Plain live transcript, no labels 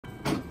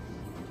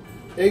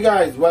Hey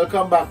guys,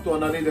 welcome back to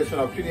another edition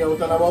of Trini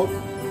Out and About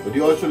with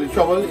the Ultra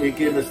Trouble,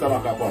 aka Mr.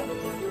 Macapop.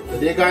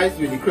 Today guys,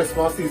 with the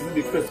Christmas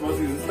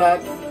season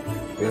start,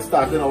 we're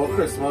starting our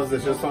Christmas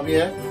dishes from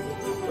here.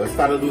 We'll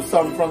start to do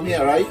some from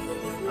here, right?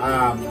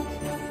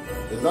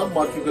 There's not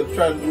much we could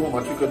try to do,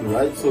 much we could do,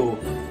 right? So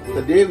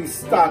today we're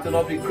starting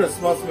off the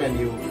Christmas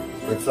menu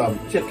with some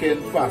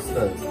chicken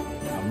pastels.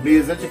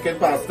 Amazing chicken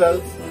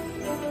pastels.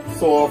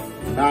 Soft,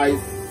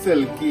 nice,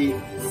 silky,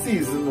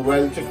 seasoned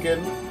well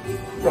chicken.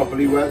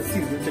 Properly well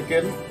seasoned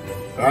chicken,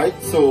 right?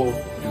 So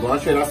we're gonna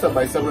share that step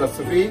by step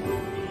recipe,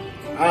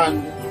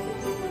 and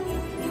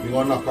we're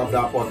gonna knock up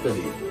that pot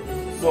today.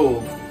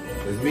 So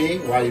it's me,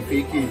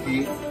 wifey,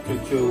 Katie,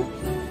 Chuchu,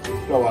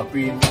 Flower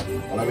Queen,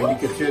 all of in the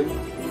kitchen.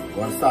 We're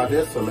gonna start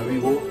this, so let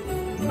me go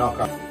knock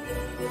up.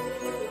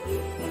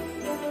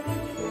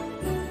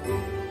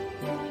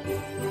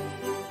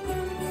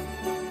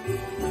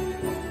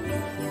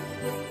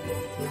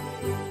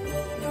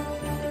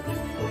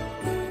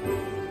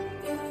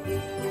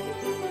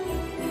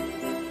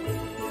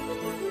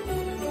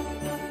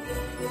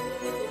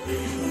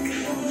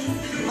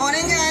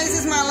 Morning guys,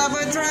 it's my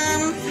lover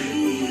Tram.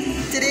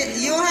 Today,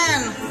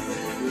 Johan,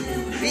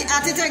 we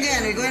at it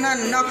again. We're going to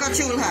knock a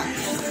chulha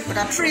with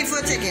a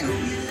 3-foot chicken.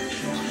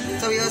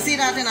 So we will see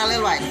that in a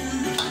little while.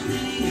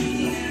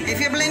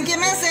 If you blink, you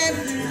miss it.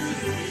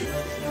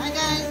 Hi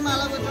guys, my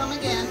lover Tram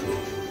again.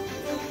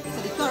 So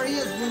the curry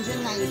is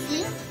booming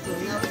nicely. So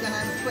now we're going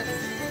to put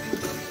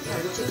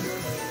curry chicken.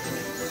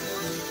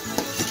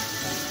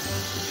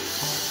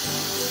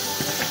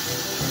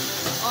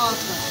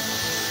 Awesome.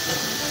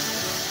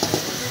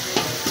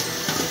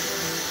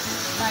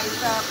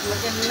 Nice up,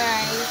 looking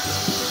nice.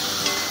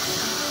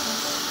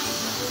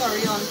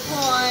 Curry on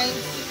point.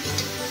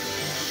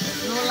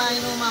 No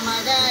line, no mama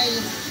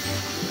guys.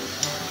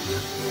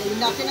 We're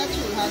knocking a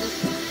chulha this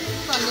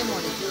Sunday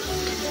morning.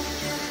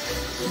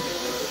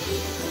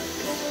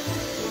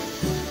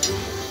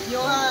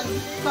 Johan,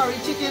 curry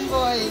chicken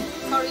boy.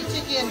 Curry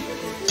chicken.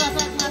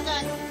 Matak,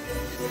 matak.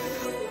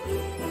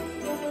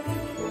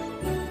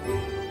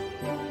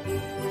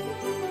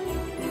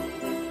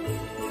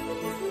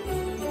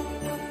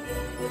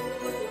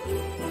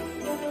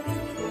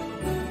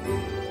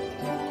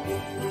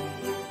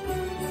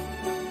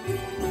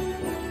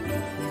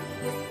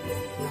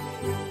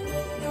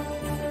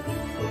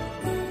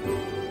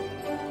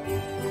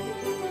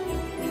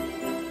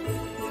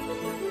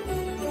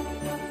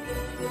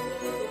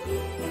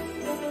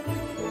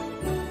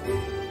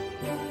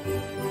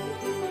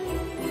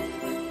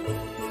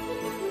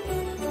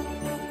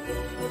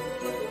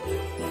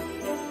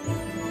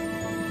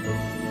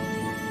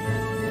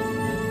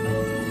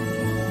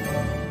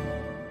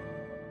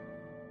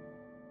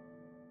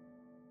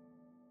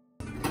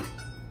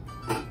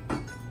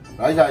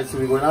 Right guys, so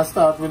we're going to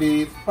start with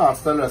the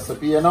pastel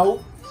recipe here now.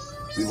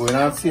 We're going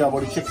to see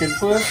about the chicken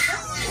first,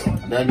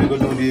 and then we're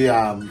going to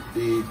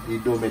do the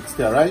dough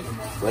mixture, right?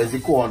 Where's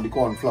the corn,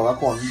 flour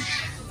corn,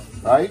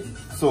 right?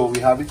 So we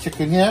have the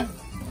chicken here.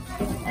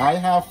 I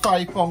have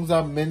 5 pounds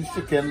of minced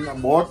chicken I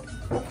bought.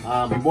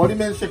 The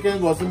minced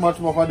chicken wasn't much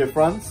more of a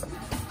difference.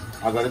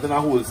 I got it in a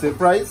wholesale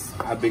price,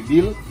 a big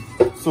deal.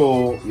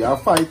 So we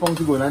have 5 pounds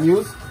we're going to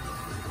use.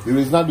 The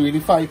reason I'm doing the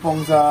 5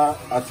 pounds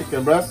of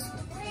chicken breast,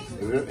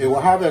 it will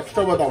have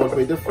extra, but I will put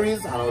it in the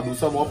freeze and I'll do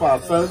some more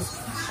pastels,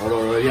 or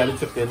already have the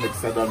chicken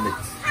mixed and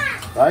mixed,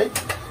 right?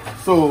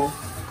 So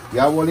we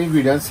have all the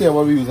ingredients here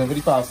what we're using for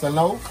the pastel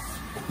now.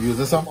 We're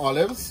using some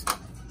olives,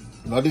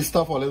 not this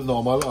stuff olives,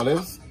 normal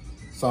olives,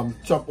 some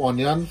chopped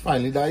onion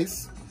finely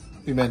diced,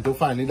 pimento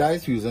finely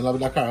diced, we're using a little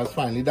bit of carrots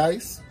finely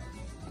diced.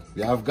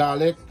 We have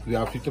garlic, we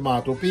have the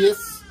tomato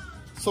paste,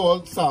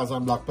 salt,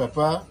 Sazon black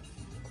pepper.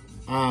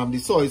 The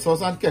soy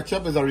sauce and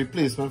ketchup is a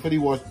replacement for the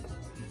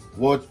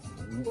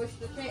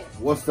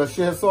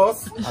Worcestershire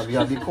sauce, and we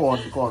have the corn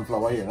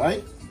flour here,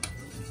 right?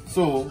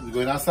 So we're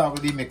going to start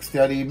with the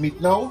mixture, the meat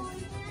now.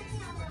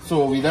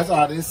 So we just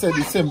add the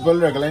simple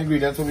regular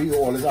ingredients so we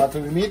always add to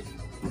the meat.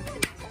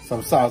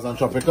 Some Sazon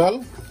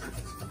Tropical.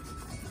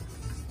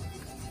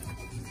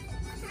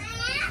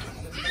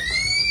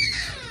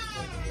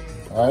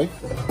 Alright.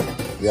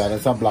 We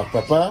added some black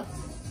pepper.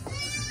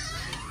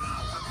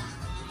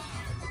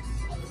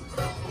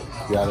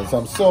 We added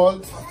some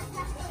salt.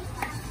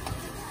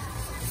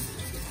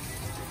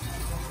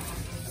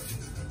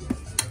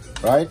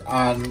 Right,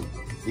 and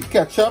the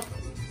ketchup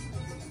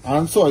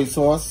and soy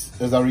sauce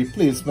is a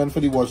replacement for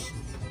the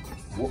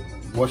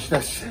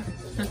Worcestershire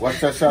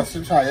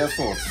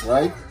sauce,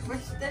 right?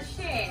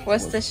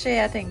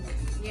 Worcestershire, I think.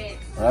 Yes.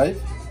 Right?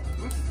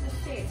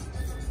 Worcestershire.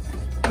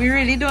 We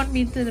really don't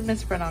mean to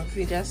mispronounce.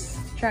 We just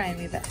trying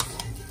with that.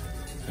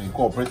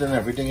 Incorporating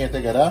everything here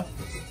together.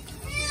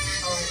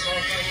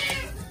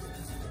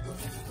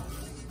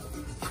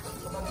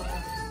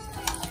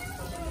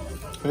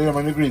 Put it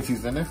on the green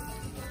season, eh?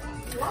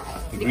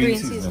 The green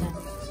season.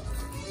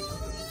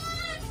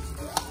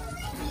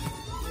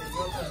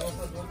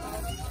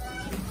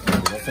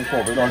 Let's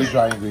incorporate all the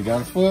dry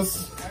ingredients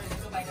first.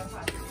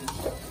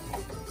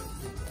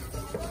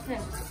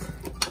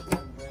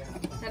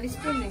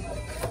 Tablespoon.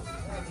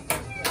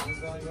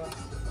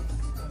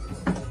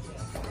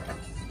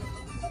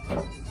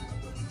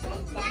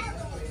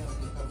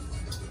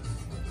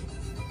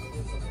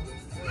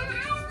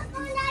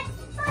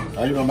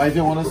 And remember, if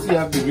you want to see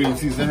the green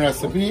season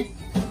recipe,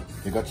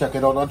 you can check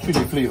it out on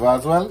Trini Flavor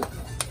as well.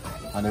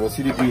 And you will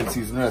see the green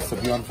season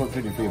recipe on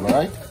Trini Flavor,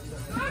 right?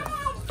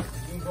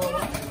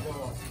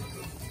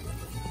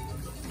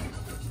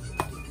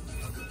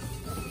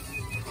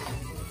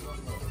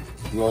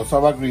 We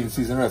also have a green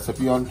season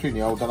recipe on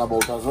Trini out and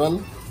about as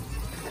well.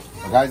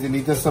 And guys, you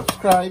need to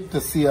subscribe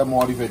to see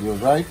more of the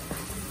videos, right?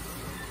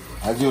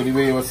 That's the only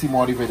way you will see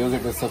more of the videos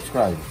if you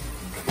subscribe.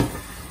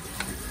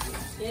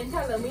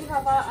 Tell them we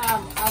have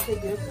a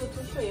video to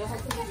show you how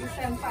to do the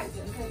same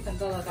 $5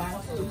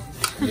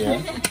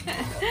 Yeah.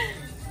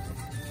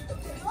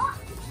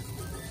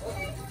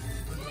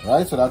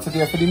 Right, so that's it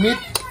here for the meat.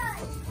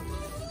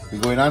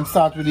 We're going and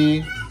start with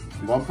the,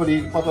 we're going to put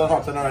the pot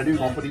hot and already, we're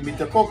going to put the meat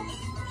to cook.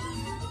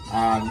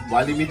 And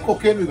while the meat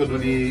cooking, we're going to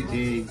do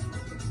the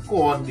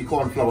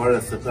corn flour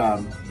recipe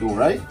dough,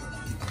 right?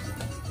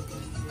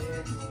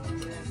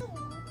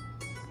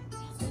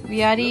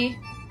 We are the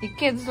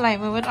kids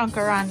liming with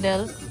Uncle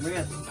Randall.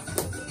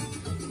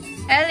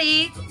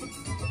 Ellie!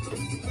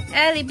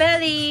 Ellie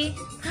Belly!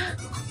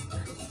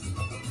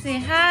 Say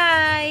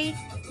hi!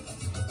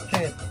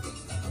 Shit.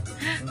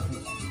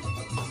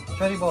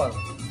 Cherry ball.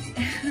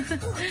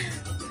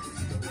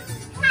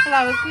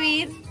 Flower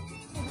Queen.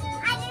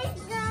 I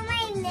just got my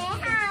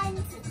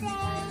hands.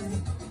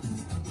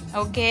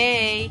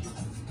 Okay.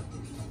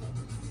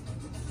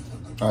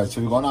 Alright,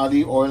 so we're going to add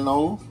the oil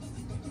now.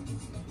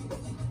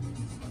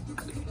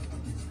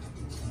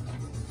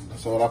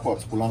 So that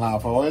pot's full and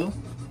half of oil.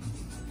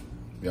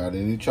 We add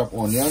in the chopped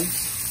onion.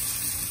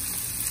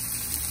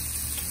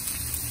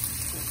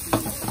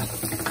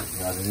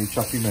 We add in the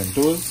chopped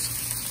pimentos.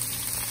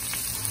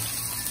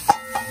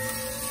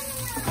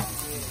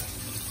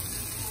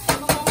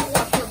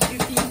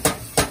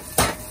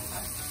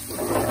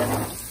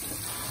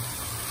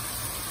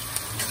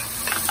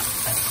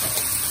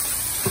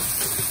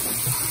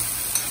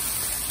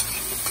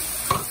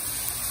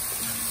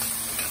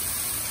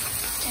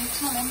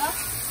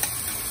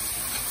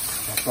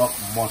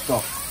 More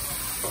stuff.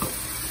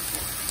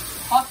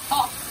 Hot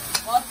top.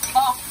 Hot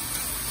top.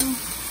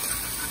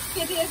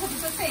 Kitty is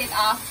supposed to say it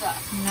after.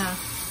 No.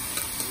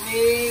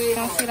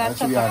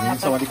 Actually, we are adding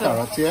some of the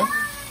carrots here.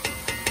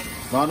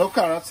 Now, no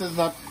carrots is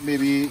not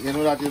maybe, you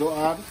know, that you don't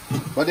add.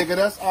 But you can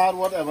just add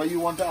whatever you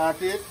want to add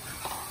to it.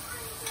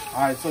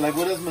 Alright, so like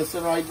what is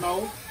missing right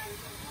now,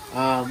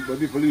 what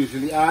people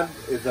usually add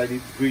is like the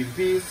green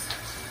peas.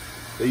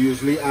 They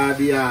usually add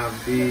the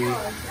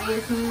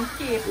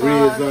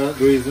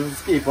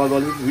raisins,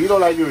 capers. We don't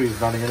like the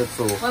raisins in it,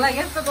 so. Well, I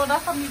guess the go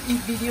that's from the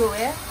video,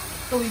 eh?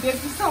 So we get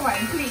this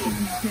one clean.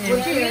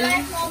 Would you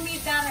like more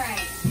meat than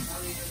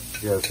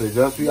rice? Yeah, so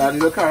just we add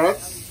the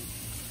carrots,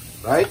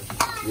 right?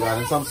 We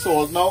adding some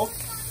salt now.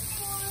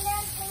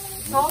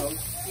 Salt?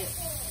 Yes.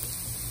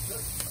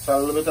 So a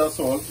little bit of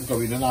salt because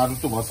we didn't add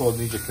too much salt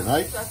in the chicken,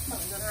 right? That's not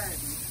good, right?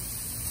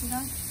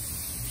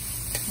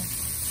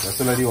 Just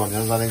to let the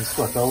onions and things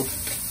sweat out.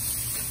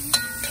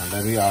 And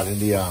then we add in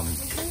the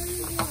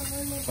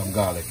some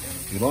garlic.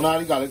 You don't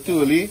add the garlic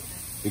too early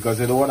because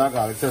you don't want that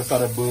garlic to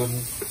start to burn.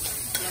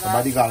 Some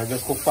of the garlic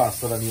just cook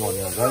faster than the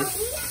onions, right?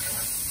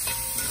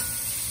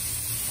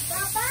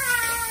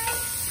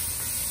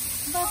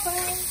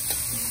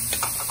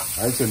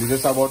 Alright, so leave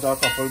this about a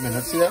couple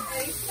minutes here.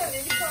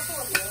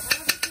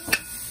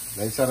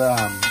 Let's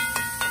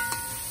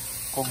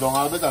cook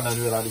down a bit and then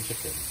we'll add the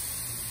chicken.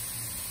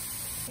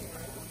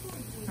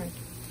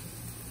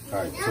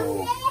 Alright,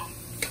 so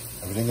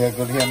everything is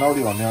good here now,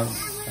 the onions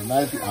and now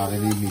we add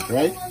in the meat,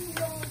 right?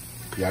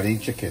 We add in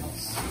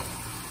chickens.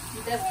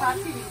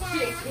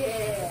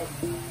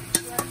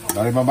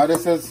 Now remember,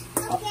 this is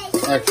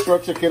extra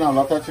chicken, a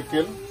lot of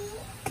chicken.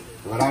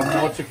 We'll have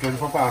more chicken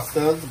for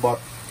pastels, but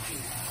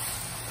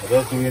we're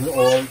just doing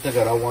all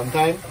together one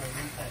time.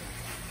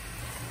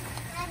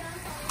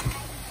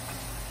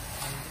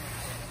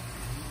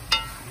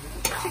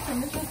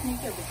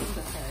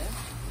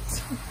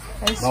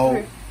 Now,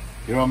 you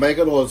remember you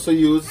can also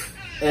use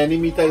any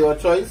meat of your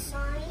choice,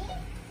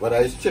 whether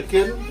it's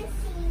chicken,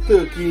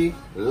 turkey,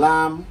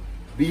 lamb,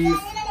 beef,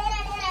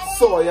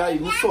 soya,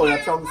 even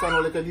soya chunks and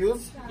all you can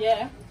use.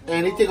 Yeah.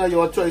 Anything of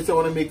your choice you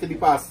want to make to the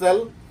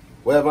pastel,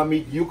 whatever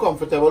meat you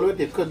comfortable with,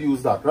 you could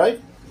use that, right?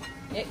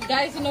 Yeah,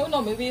 guys, you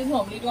know, maybe it's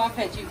normally do a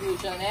veggie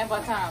version,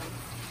 but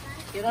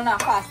you don't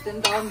have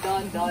fasting done,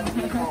 you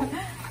know.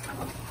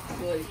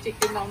 So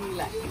chicken down we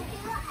like.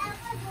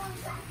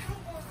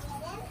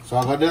 So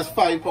I got this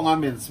 5 pound of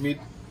mincemeat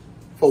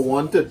for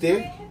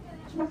 $1.30.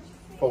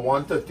 For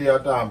 $1.30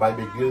 at by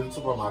Big Deal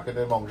Supermarket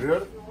in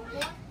Montreal.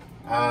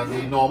 And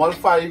the normal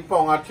 5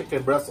 pound of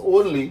chicken breast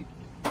only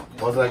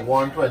was like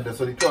 $1.20.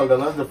 So the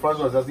 $12 difference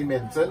was just the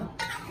mincing.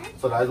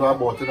 So that's why I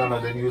bought it and I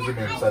didn't use the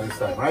mincer this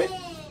time, right?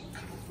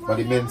 But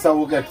the mincer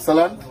worked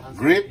excellent,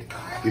 great.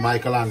 The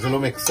Michelangelo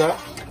mixer,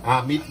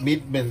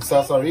 meat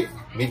mincer, sorry,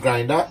 meat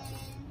grinder,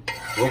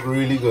 worked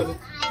really good.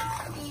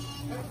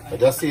 I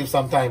just save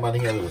some time on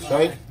here with this,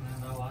 right?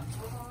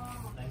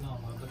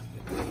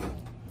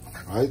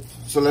 Alright,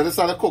 so let it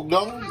start to cook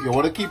down. You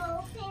wanna keep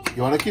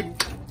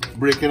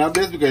breaking up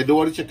this because you don't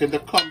want the chicken to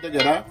clump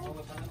together.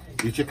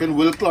 The chicken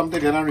will clump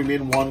together and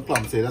remain one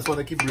clump. So you just want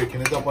to keep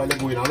breaking it up while you're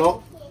going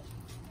along.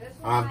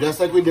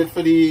 Just like we did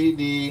for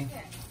the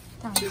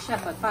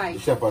shepherd pie. The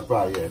shepherd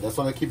pie, yeah. Just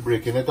want to keep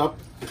breaking it up.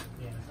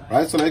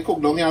 Right, so let it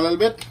cook down here a little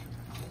bit.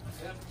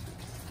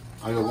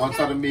 I don't want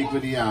to make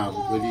with the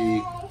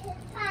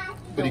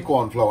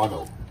corn flour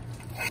now.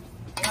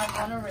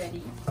 One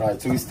already. Right,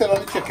 so we still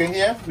on the chicken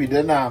here. We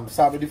didn't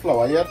start with the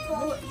flour yet,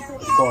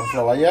 the corn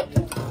flour yet,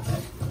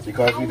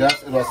 because it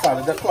was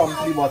starting to clump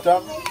to the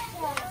bottom.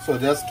 So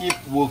just keep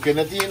working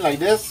it in like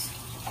this,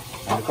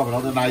 and it's coming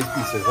out the nice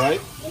pieces, right?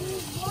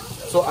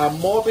 So I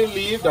more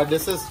believe that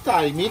this is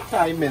Thai meat,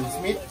 Thai minced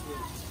meat.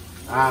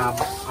 And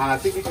I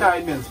think the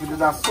Thai minced meat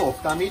is a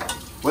softer meat.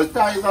 Well,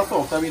 Thai is a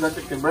softer meat than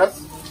chicken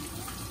breast,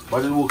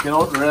 but it's working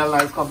out real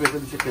nice compared to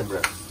the chicken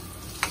breast.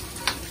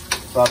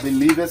 So I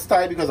believe it's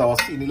Thai because I was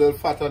seeing a little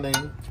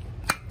fattening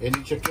in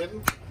the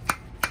chicken.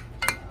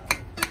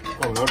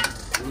 Coming out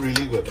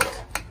really good.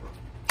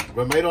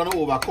 Remember, you don't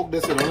want to overcook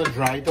this, you don't want to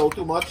dry it out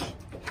too much.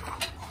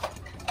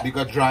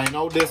 Because drying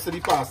out this to the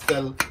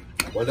pastel,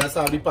 well, that's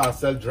how the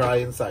pastel dry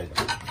inside.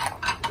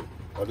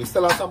 But we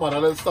still have some other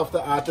little stuff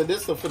to add to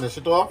this to finish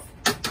it off.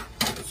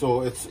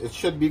 So it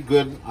should be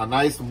good, a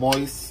nice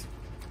moist.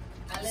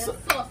 A little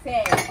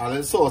saucy. A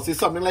little saucy,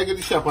 something like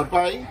the shepherd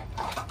pie.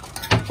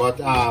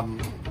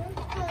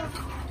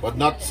 But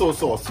not so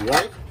saucy,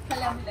 right? Tell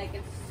them like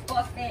it's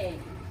saucy.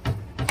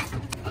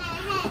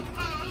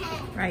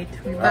 Right,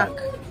 we're back.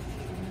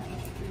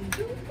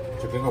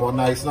 Chicken come out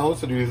nice now.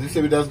 So usually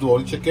say we just do all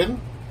the chicken.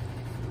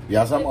 We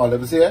have some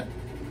olives here.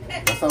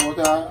 That's about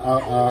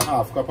a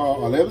half cup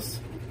of olives.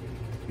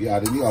 We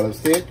add in the olive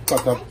state,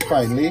 cut up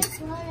finely.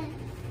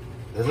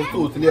 This is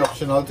totally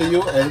optional to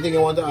you. Anything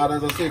you want to add,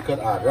 as I say, you could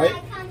add, right?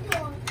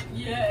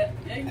 Yeah.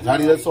 It's not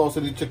the sauce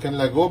of the chicken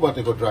let go, but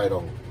it could dry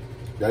down.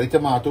 You have the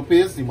tomato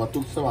paste, the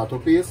matuk tomato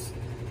paste.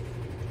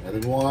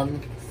 And then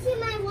 1,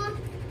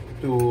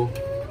 2,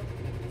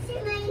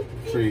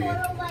 3,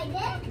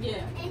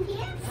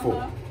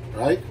 4,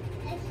 right?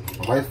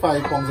 About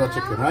 5 pounds of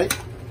chicken, right?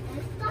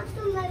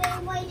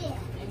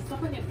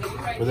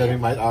 But then we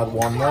might add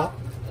one more.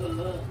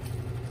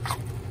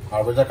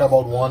 I will take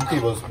about 1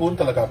 tablespoon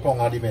to like a pound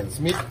of the minced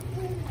meat.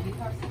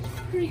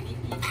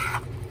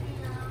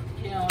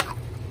 Yeah.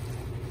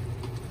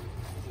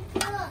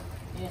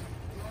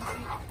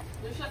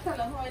 You should tell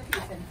them how it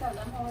tastes and tell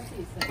them how it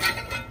tastes.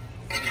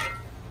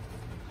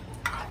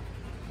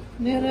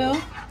 Nero,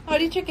 how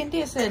the chicken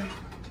tasted?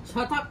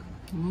 Shut up.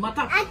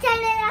 Matak. I tell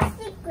you a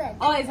secret.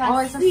 Oh,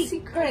 it's a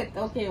secret.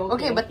 Okay.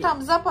 Okay, but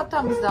thumbs up or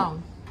thumbs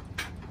down?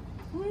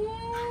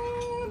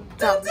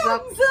 Thumbs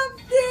up.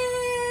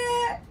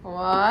 There.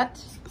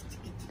 What?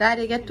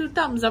 Daddy, get 2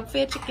 thumbs up for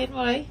your chicken,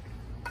 boy.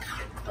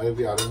 I'll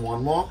be adding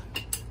 1 more.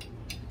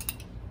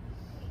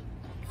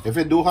 If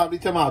you do have the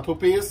tomato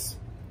paste,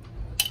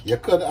 you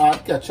could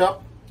add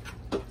ketchup.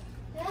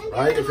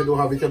 Right, if you do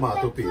have the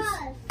tomato paste.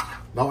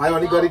 Now, I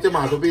only got the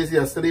tomato paste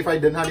yesterday. If I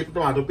didn't have the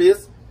tomato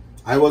paste,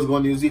 I was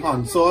going to use the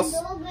hunt sauce,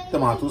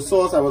 tomato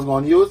sauce I was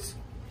going to use.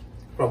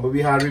 From what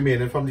we had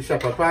remaining from the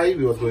shepherd pie,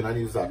 we was going to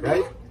use that,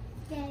 right?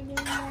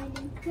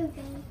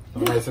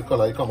 Nice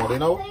color come out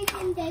now.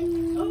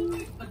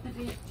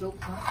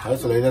 Right,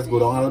 so let's go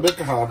down a little bit.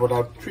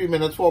 About 3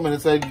 minutes, 4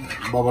 minutes, I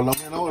bubble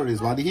down now. Raise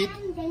the heat.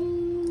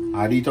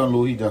 Add it on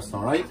low heat just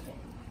now, right?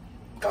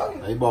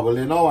 I bubble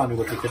it now and we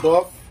go take it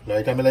off.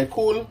 Let it like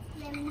cool.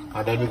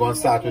 And then we're going to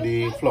start with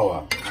the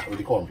flour, with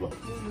the corn flour.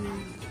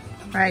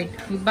 Right,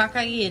 we're back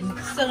again.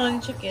 Still on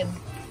the chicken.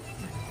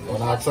 We're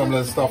going to add some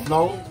little stuff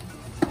now.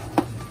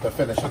 To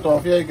finish it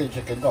off here, you get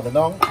the chicken coming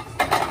down.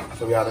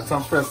 So we added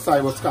some fresh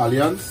Cyber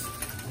scallions.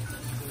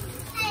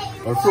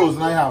 Well,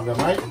 frozen I have them,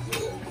 right?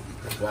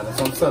 We added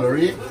some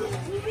celery.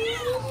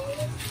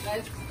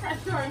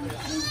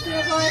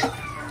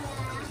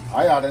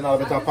 I added a little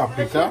bit of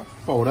paprika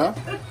powder.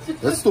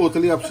 It's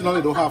totally optional,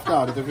 you don't have to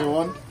add it if you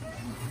want.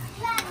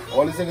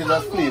 All these things is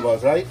just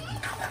flavors, right?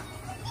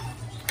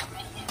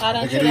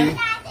 I'll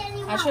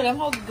show them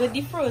how good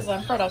the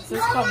frozen products is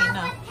coming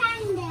now.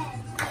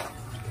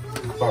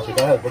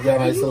 Paprika help to get a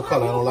nice little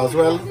color and all as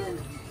well.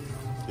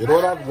 You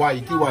know that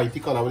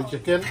whitey color with the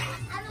chicken?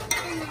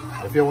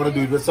 If you want to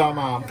do it with some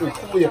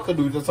uku, you can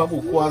do it with some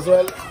uku as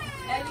well.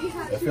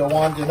 If you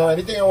want,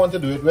 anything you want to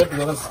do it with,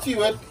 you're going to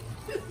stew it.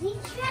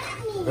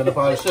 You're going to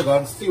put sugar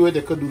and stew it,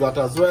 you could do that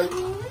as well.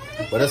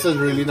 But this is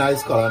really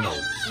nice color now.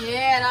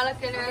 Yeah, now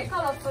look at the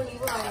colorful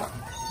one.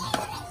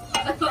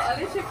 Look,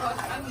 let's check out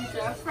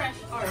fresh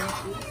orange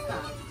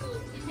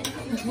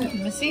juice. Let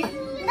me see.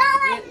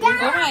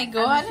 Oh my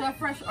god. It's a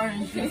fresh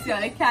orange juice. Yeah,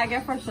 they can't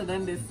get fresher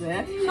than this,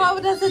 eh? How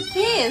does it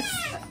taste?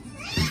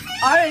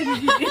 Orange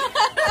juice.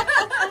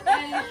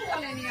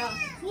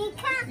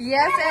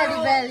 Yes,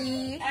 Ellie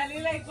Belly.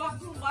 Ellie like what?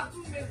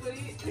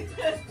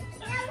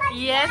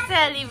 Yes,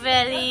 Ellie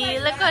Belly.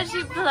 Look how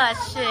she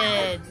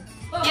blushing.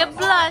 You're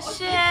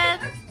blushing.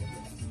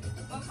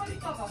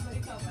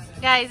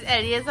 Guys,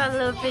 Ellie is a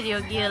little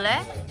video girl,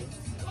 eh?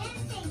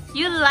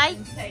 You like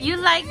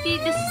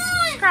the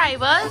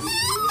subscribers?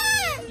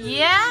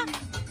 Yeah?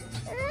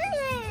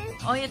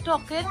 Oh, you're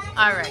talking?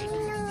 Alright.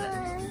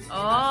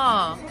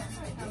 Oh.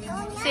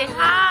 Say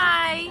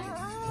hi.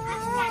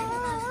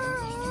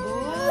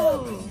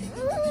 Ooh.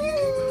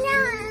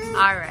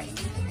 Alright.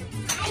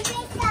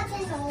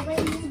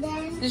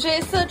 Did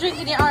you still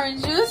drinking the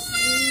orange juice?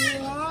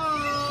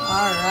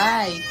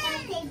 Alright.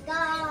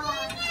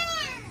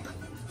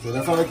 So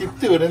that's how I keep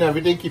turning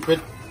everything, keep it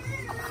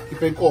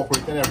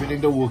incorporating everything,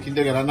 they're working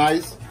together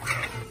nice.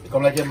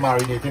 Become like you're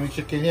marinating the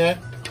chicken here.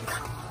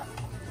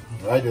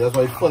 Right, that's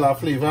why it's full of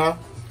flavor.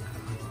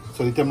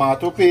 So the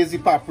tomato paste, the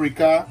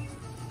paprika,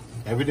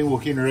 everything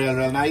working real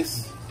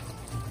nice.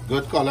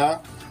 Good color.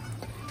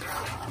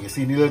 You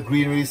see the little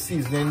greenery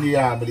seasoning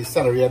with the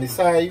celery and the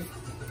chive.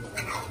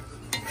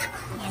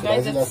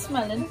 Guys, it's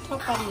smelling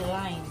top of the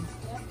line.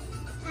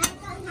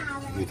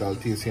 Wait, I'll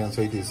taste it and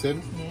so it is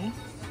in. Yeah.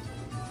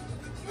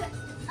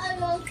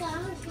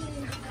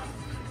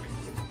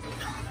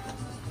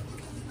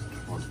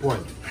 On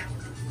point.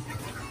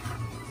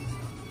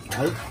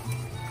 Right?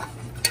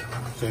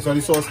 So you saw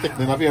the sauce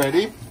thickening up here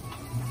already.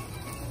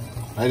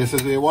 Right, this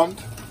is what you want.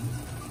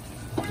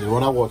 You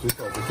want to watch it.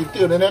 So keep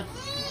turning it.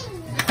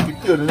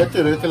 Keep turning it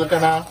till it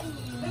kind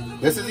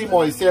of. This is the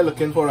moisture you're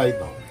looking for right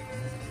now.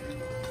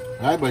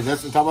 Right, but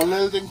just have a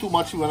little thing too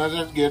much. You want to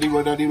just get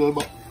rid of the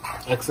little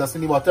excess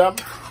in the bottom.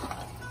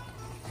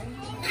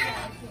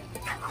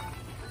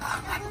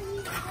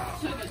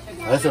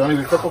 Right, so only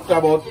we cook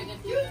about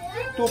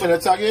 2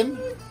 minutes again.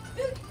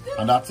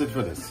 And that's it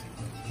for this.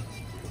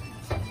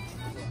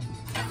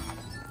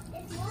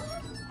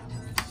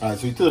 Alright,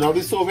 so you turn out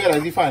the stove here,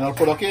 that's the final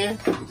product here.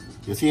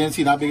 You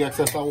see that big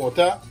excess of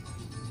water.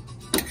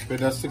 Spread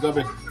that stick a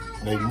bit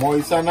like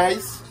moist and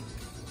nice.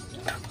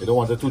 You don't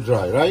want it too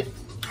dry, right?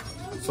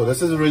 So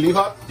this is really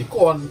hot. The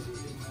corn,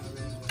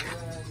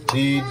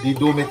 the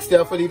dough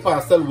mixture for the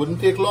pastel wouldn't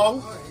take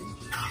long.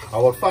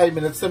 About 5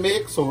 minutes to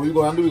make. So what we're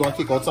going to do, we're going to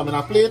take out some in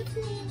a plate.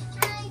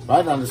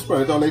 Right, and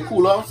spread it out like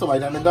cooler. So by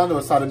the time it's done,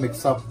 we'll start to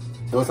mix up.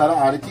 We'll start to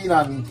add it in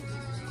and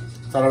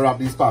start to wrap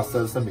these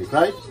pastels to make,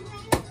 right?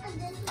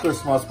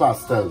 Christmas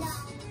pastels.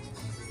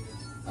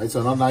 Right,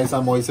 so not nice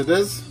and moist it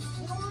is.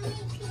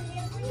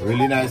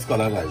 Really nice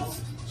color,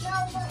 guys.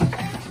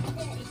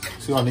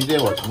 See on the day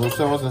what? Most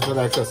of us instead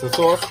of excessive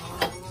sauce,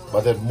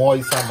 but it's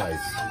moist and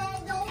nice.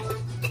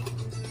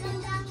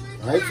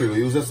 Right, so we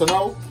use this for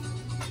now.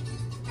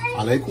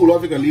 And let it cool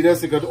off, you can leave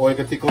this, or you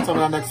can take out some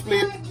of the next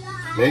plate.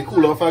 Let it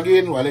cool off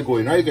again while it's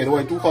going, right? You don't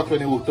want it too hot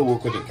when you work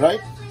with it, right?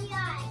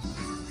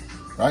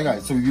 Right,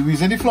 guys, so you're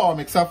using the flour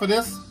mixer for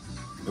this.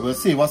 It will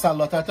save us a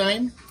lot of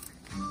time.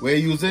 We're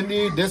using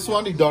this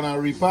one, the Donna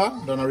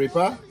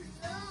Reaper.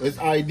 It's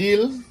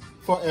ideal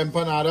for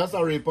empanadas,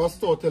 arepas,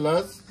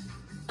 tortillas,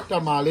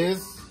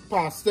 tamales,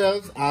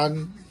 pastels,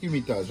 and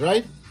humitas,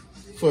 right?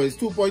 So it's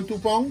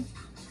 2.2 pounds.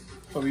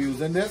 So we're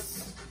using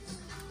this.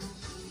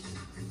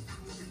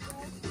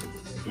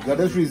 You got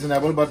this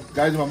reasonable, but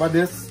guys, remember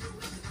this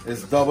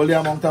is double the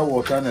amount of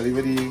water and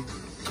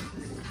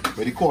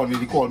where the corn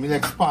meal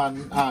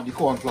expand and the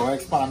corn flour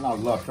expand a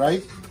lot,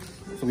 right?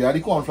 So we add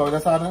the corn flour,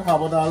 that's adding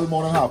about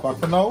more than half pack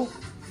for now.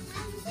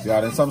 We're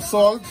adding some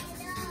salt.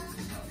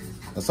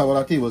 That's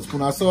about a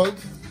tablespoon of salt.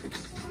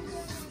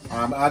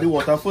 Add the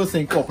water first,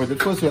 incorporate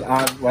it first, we'll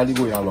add while you're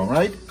going along,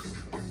 right?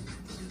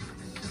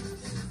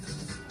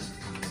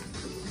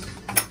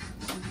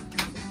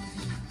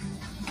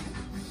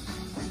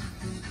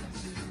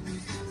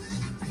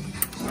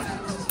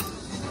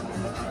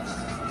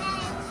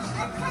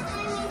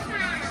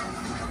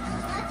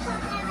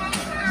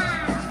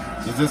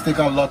 You just take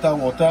a lot of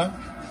water.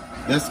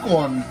 This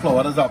corn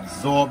flour does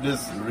absorb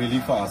this really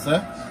fast, eh?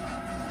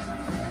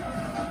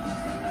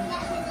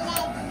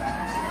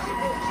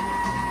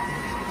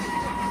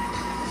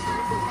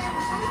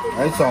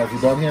 Right, so as you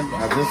done here,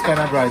 I just kind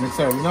of dry mix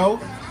it now.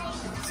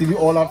 See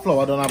all that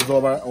flour don't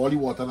absorb, all the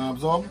water don't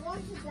absorb.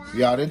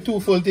 We are in 2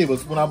 full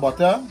tablespoons of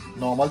butter,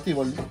 normal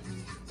table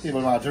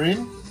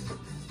margarine.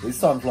 This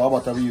sunflower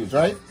butter we use,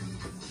 right?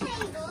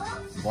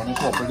 You want to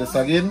incorporate this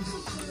again.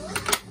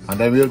 And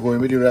then we'll go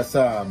in with the rest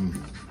of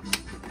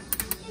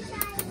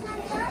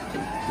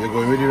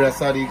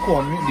the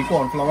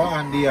corn flour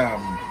and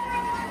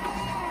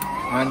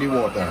the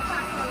water.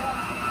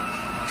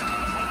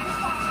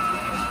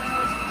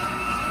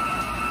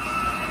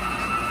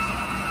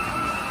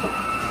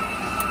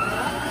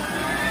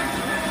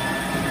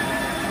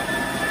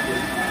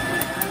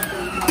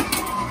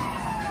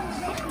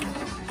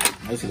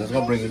 So that's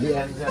gonna bring in the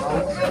ends out.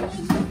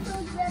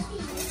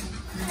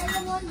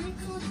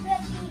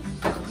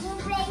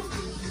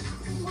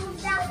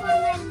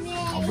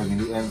 I'm bringing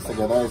the ends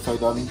together, so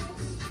done.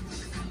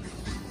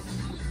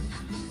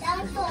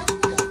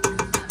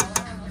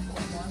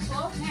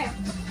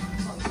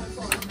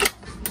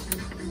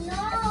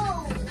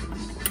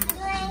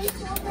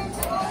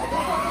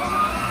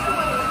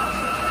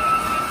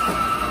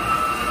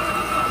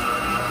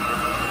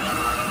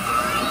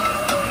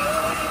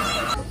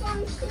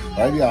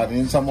 Right, we add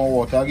in some more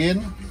water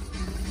again.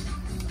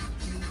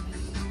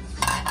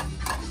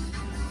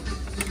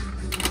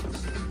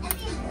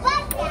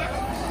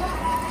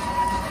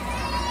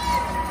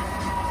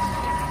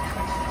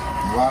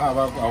 I have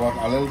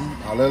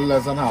a little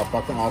less than half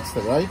pack of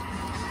pastelle, right?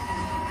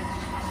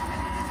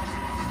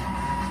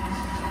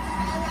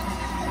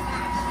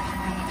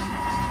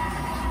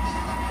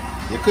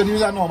 You could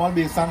use a normal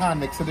base and hand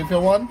mix it if you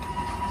want.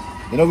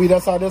 You know, we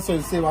just add this so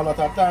it save a lot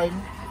of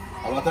time,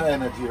 a lot of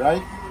energy,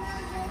 right?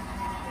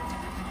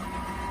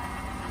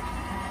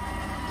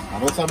 I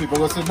know some people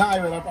will say, nah,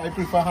 I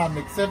prefer hand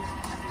mix it.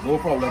 No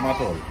problem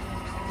at all.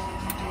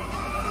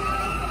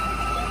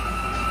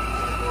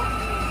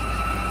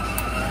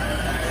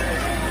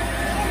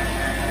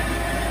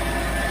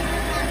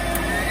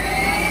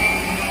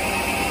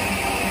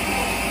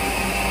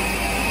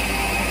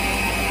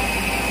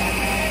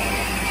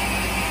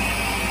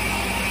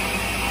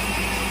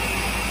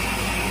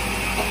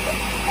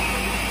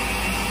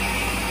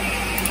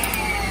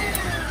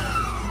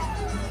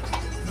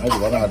 Right, we're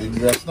going to add in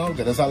the rest now,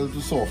 get us a little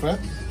soft, right?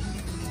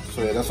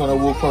 So you just want to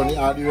work from the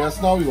add the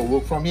rest now, you go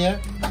work from here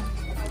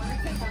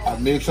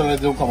and make sure that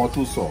it don't come out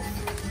too soft.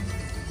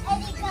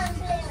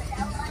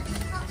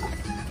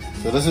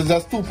 So this is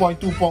just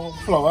 2.2 pound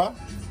flour,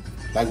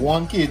 like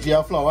 1 kg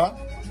of flour,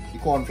 the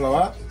corn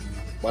flour,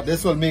 but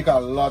this will make a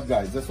lot,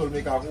 guys, this will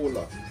make a whole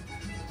lot.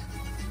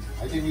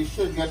 I think we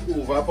should get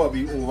over,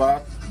 probably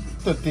over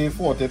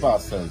 30-40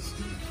 pastels.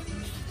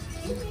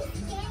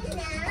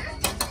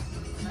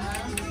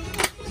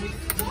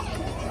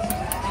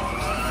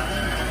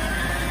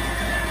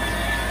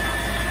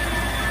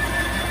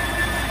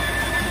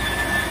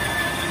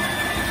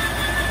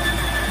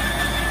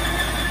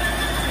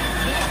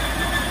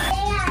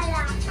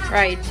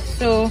 Right,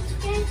 so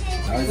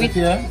How is it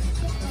here?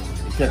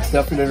 The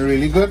texture feeling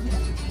really good.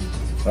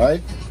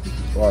 Right?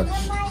 Watch.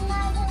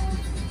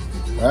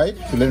 Right?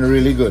 Feeling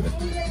really good.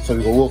 So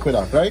we go work with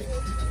that, right?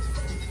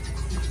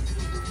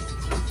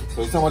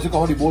 So it's how much you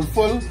come with the bowl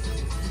full.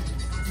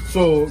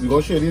 So we're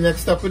going to show you the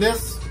next step with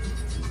this.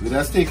 We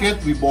just take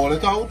it, we ball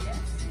it out.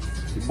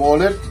 We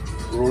ball it,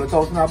 roll it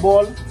out in a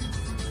ball.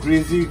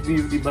 Grease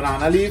the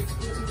banana leaf.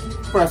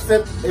 Press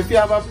it. If you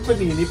have a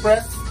panini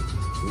press,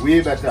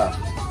 way better.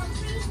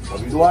 But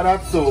we do all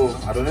that, so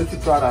I don't know if you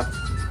try that.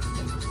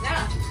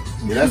 Yeah.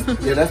 You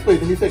just put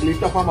it in the fig leaf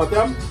top and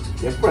bottom.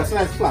 You press it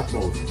and it's flat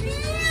now.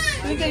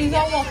 We can use a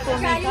waffle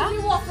maker. Can you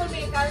use a waffle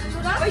maker to do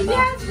that? Oh,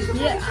 yes.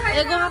 Yeah.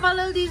 You're going to have a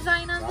little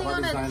design and thing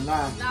on it?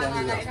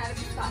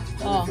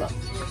 No. Okay.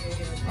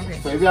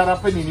 So if you have a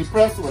panini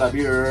press, it will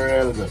be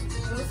real good.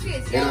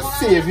 It'll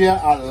save you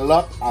a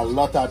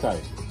lot of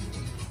time.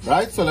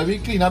 Right? So let me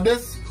clean up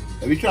this.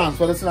 Let me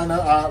transfer this and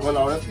well,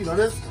 I'll clean up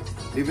this.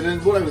 Leave it in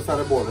the bowl and we'll start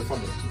the bowl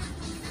from there.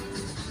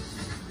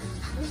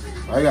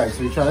 Alright guys,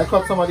 so we're trying to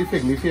cut some of the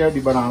fig leaf here,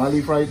 the banana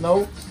leaf right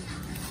now.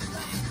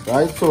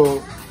 Right,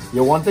 so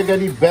you want to get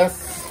the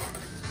best.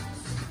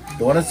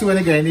 You want to see when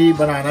you get the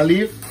banana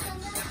leaf.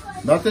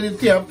 Not to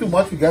tear up too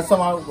much, we get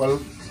some out, well,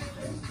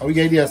 we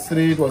get it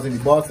yesterday, it was in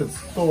the box, it's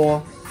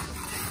store.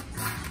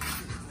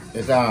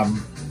 It's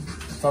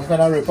some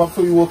kind of rip up,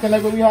 so we're working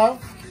like what we have.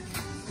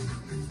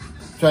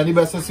 Trying the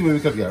best to see what we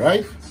could get,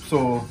 right?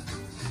 So,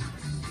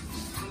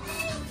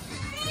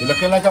 you're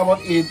looking like about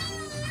 8,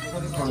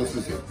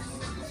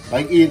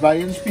 like 8 by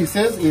inch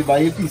pieces, 8 by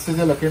 8 pieces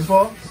you're looking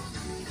for,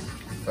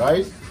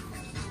 right?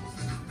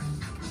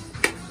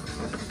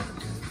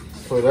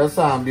 So that's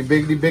the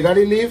bigger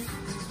the leaf,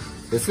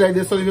 it's like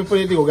this. So if you put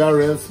it, you will get a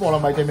real small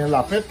one by the time you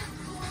lap it.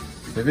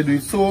 If you do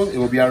it so, it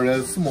will be a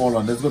real small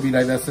one. This will be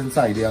like this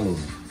inside here alone.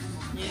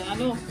 Yeah, I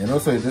know. You know,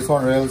 so this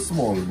one real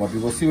small, but we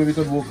will see what we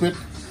can work with.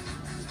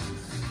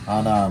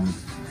 And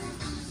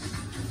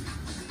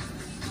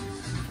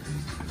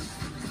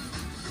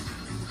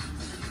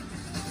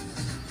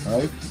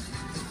right.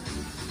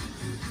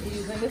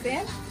 The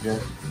same? Yeah.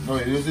 No,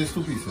 you use these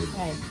 2 pieces.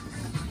 Right.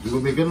 You will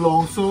make it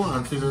long so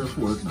and so you just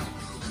fold it now.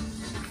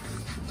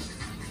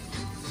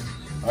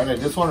 Alright,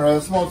 this one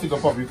real small, so you can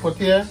probably put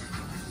here.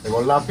 You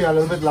will lap here a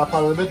little bit, lap a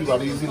little bit. You got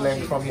to use the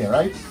length from here,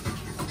 right?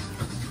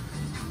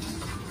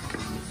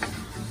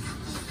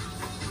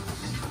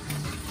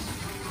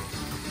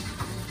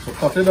 So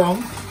cut it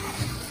down.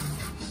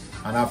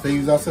 And after you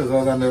use our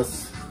scissors and this.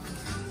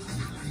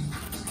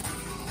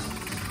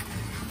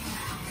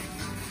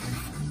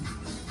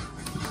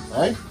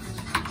 Right?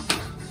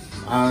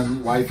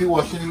 And while you're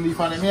washing the leaf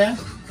on in here,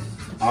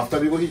 after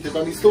we go heat it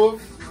on the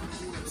stove,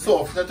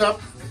 soften it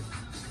up,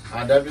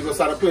 and then we go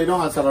start to put it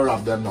on and start to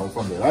wrap them now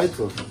from there, right?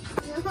 So,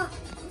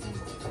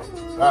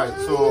 right,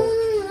 so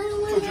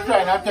you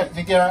try that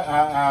technique here,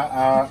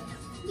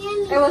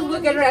 it was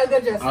looking real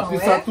good just now, after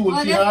start tool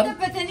here,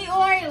 put in the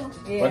oil.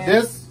 Yeah. but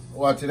this,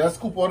 watch it, just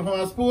scoop out from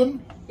a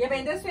spoon, Yeah,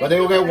 but this but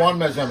then you get one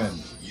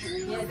measurement,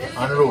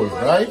 and roll,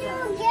 right?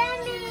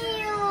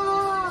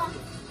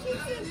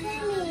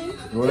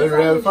 Roll it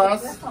real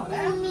fast. Gimme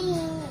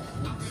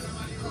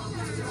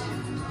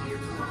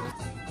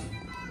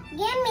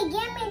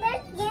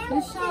that. The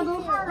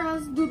shadow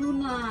has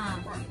Duruna.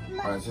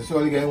 Alright, so you're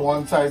only getting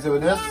one size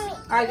with this.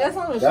 I just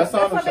want to show. That's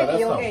not baby.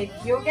 that's Okay.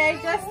 You okay?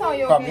 Just now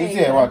you Come, okay? easy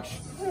here, watch.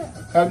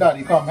 Help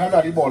daddy, come. Help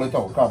daddy ball it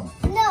out. Come.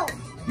 No,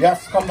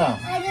 Yes, come now.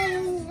 I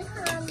don't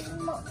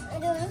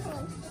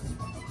want.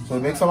 So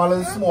make some a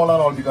little small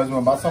and all because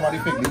remember some of the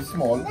fig leaves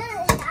small. No, I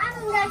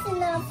think that's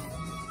enough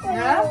for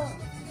Yeah? you.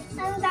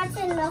 I think that's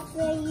enough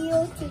for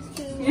you to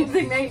do. You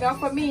think that's enough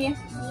for me?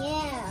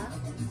 Yeah.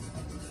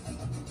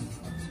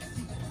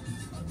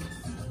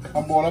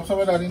 Come ball up some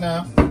of daddy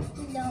now.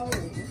 No.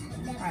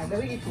 Alright, let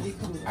me get you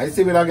the I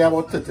say we'll get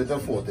about 30 to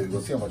 40.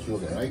 We'll see how much you'll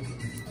get, right?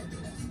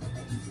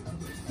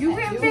 You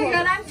been bigger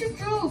than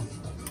Chuchu.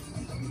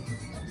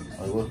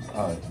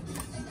 Alright.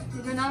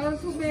 You've been a little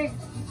too big.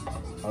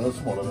 A little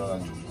smaller than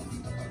that.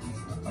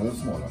 A little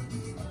smaller.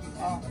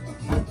 Oh.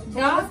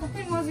 That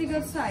thing was a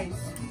good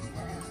size.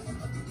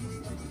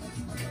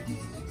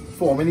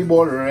 Four mini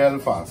ball real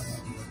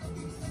fast.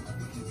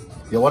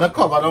 You want to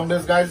cover down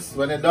this, guys,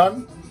 when you're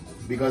done?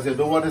 Because you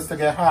don't want this to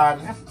get hard.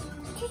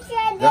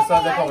 That's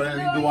not the cover.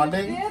 You do one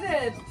thing.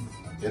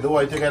 You don't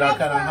want it to get that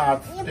kind of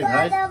hard thing,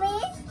 right?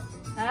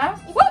 Huh?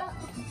 What?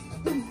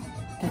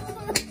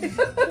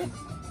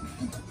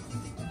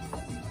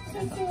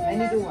 I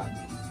need to do one.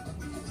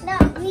 No,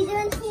 we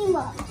doing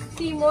teamwork.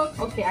 Teamwork.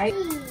 Okay,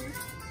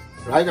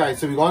 Right, guys,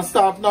 so we're going to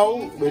start now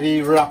with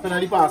the wrapping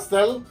of the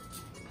pastel.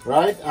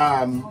 Right?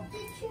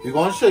 We're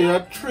going to show you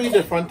 3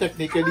 different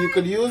techniques that you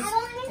could use.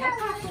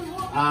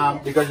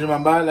 Because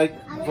remember, like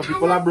for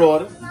people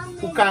abroad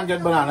who can't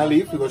get banana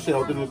leaf, we're going to show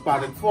you how to do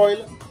pattern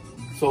foil.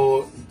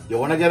 So you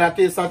want to get a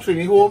taste of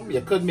Trini home,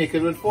 you could make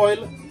it with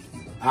foil.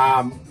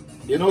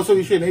 You know, so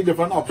we show you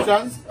different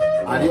options,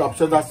 and the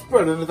options are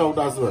spreading it out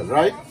as well,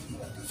 right?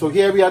 So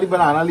here we have the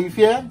banana leaf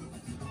here.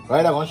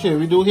 Right, I'm going to show you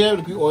what we do here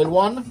with the oil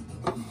one.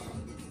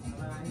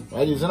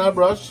 Right, using our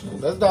brush.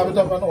 Let's dab it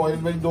up and oil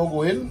when it don't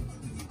go in.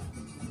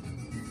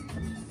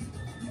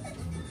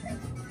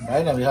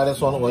 Right, and we have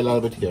this one oil a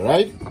little bit here,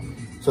 right?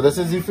 So this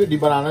is the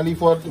banana leaf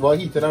was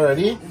heated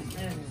already.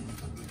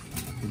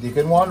 You take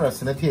in one,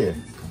 resting it here.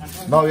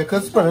 Now you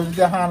can spread it with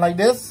your hand like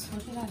this.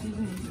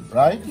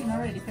 Right?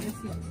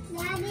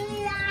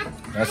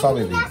 That's how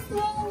we do.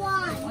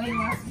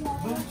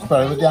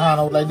 Spread it with your hand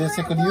out like this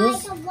you could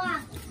use.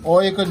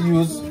 Or you could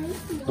use,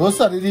 those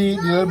are the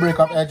little break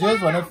up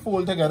edges. When it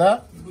fold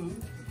together,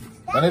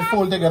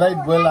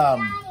 it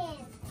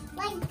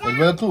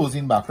will close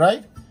in back,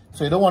 right?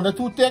 So you don't want it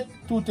too thick,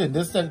 too thin.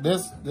 This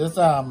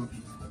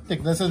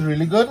thickness is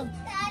really good.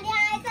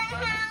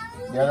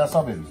 Yeah, that's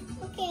how baby.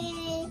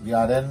 Okay.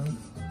 Yeah, then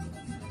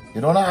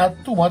you don't want to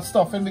add too much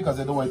stuff in because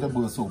you don't want it to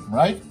burst open,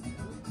 right?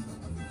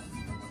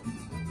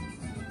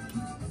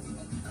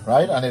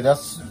 Right, and you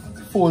just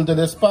fold to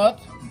this part.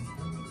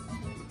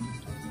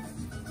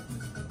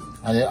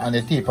 And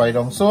you taper it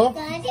down so.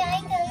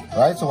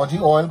 Right, so once the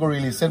oil go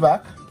release it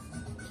back.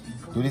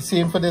 Do the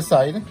same for this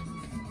side.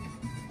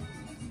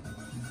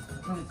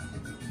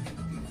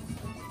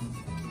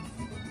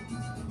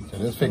 So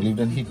this fig leaf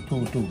didn't heat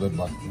too good,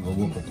 but we'll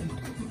work with it.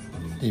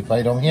 Taper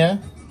it down here.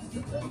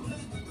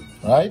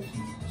 Right,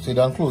 so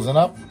done closing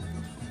up.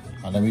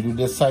 And then we do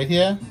this side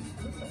here.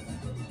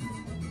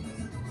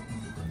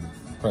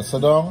 Press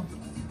it down.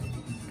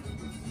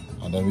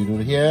 And then we do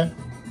it here.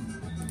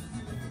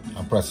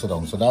 And press it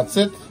down. So that's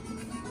it.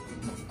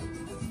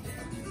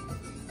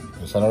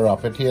 Just gonna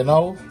wrap it here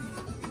now.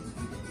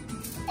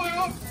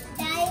 Dad,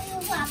 you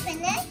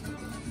wrapping it?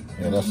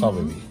 Yeah, that's how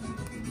baby.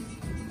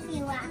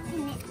 You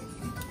wrapping it?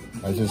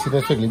 As you see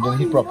this fig leaf didn't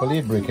heat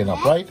properly, breaking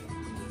up, right?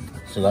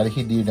 So you gotta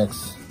heat the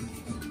next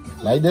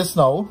like this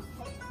now.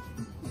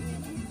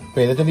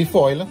 Put it in the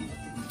foil.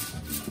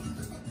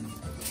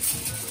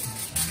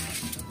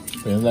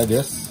 Put it like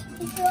this.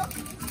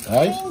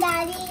 Right?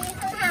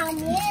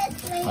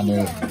 And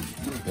you're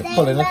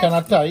pulling it kind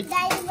of tight.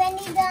 Daddy, when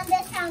you done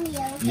this from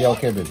you. Yeah,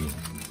 okay, baby.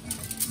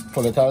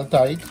 Pull it all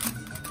tight.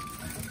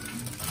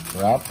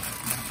 Wrap.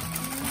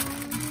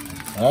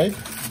 Right?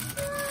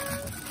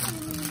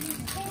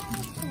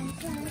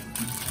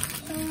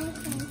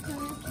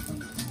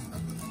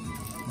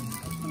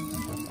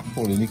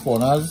 Fold in the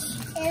corners.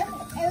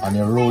 And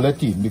you roll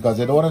it in because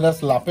you don't want to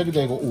just lap it, you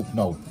gotta go open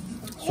out.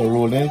 So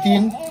rolling it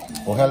in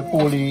will help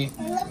hold the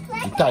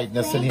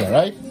tightness in here,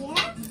 right?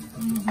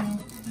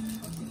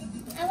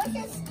 I was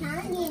just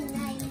standing in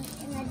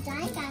a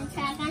giant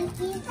track and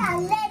eat a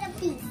little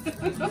piece.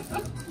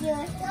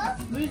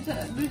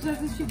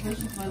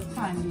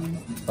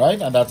 Right,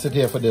 and that's it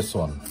here for this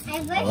one.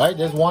 Alright,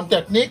 there's one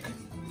technique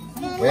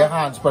where your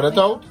hand spread it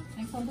out.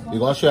 We're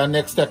going to show you our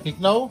next technique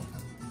now.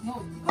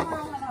 No, come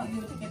on,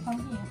 you take it from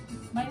here.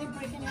 Mind it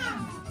breaking your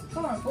hand.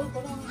 Come on, put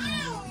it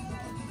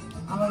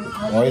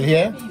on. Oil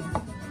here.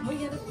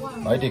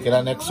 Right, taking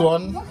our next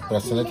one,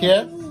 pressing it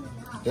here.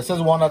 This is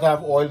one that I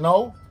have oil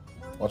now.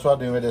 What we're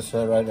doing with this,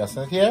 right,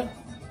 pressing it here.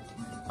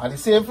 And the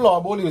same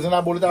flour bowl, using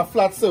a bowl with a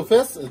flat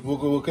surface. It's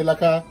working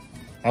like a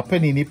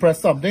panini press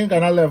something,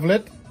 kind of level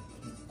it.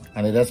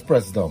 And it just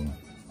press down.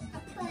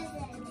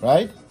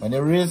 Right? When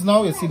you raise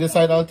now, you see the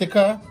side all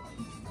thicker.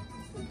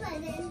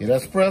 You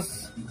just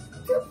press.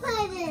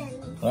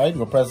 Right,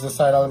 we'll press this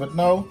side a little bit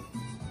now.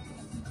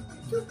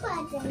 2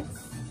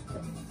 presents.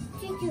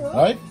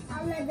 Right?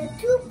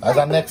 As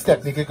our next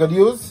technique you could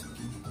use.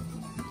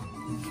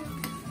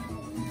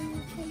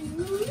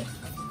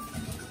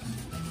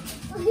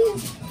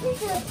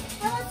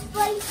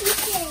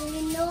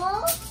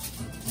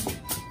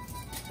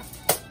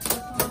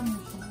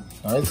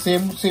 Alright,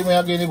 same way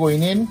again you're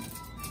going in.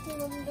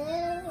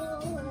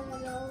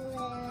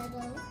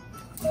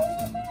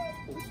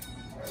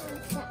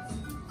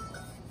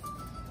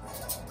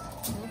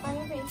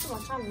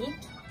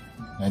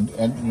 And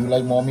you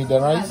like more meat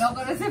than rice?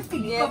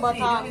 Yeah, but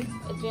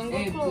it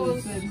didn't go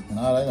close.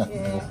 No, right now.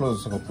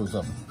 Go close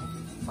up.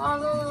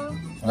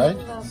 Right?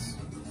 Yes.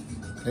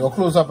 They go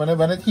close up and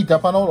when it heat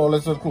up and all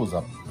it's close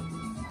up.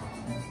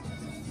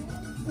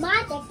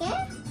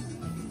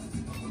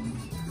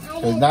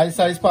 So it's nice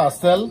size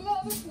pastel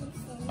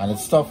and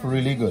it's stuffed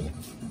really good.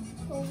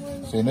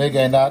 So you know you're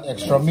getting that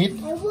extra meat.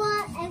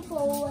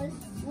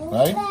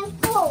 Right?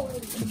 So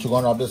you're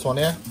gonna rub this one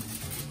here.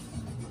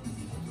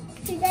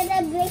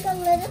 Break a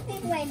little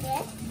bit right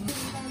there.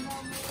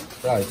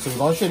 Right, so we're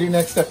going to show you the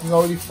next step.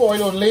 Now the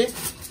foil only.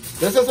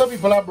 This is for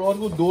people abroad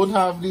who don't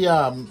have the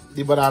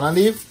banana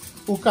leaf,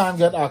 who can't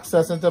get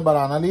access into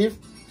banana leaf.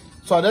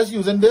 So I'm just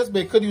using this,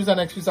 but you could use an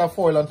extra piece of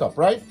foil on top,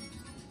 right?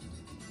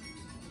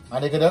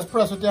 And you can just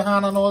press with your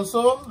hand and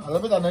also a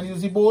little bit and then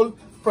use the bowl,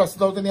 press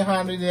it out in your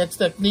hand with the next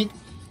technique.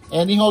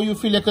 Anyhow you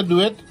feel you could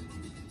do it.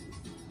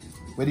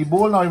 With the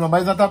bowl now, remember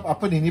it's not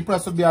up and in, the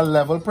press would be a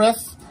level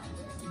press.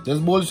 This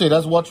bowl, so you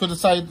just watch for the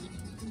side.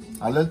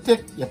 A little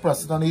thick, you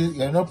press it on the,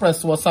 you know,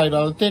 press one side a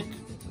little thick.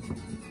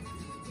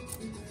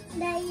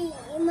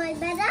 Am I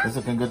better? This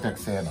is a good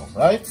texture here now,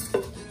 right?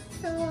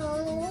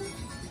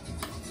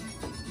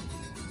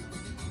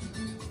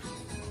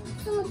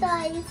 So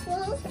guys,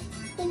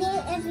 we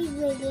need every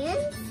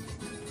ingredient.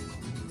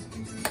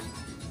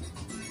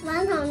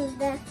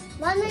 100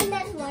 water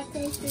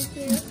to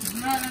do.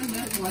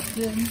 100 water.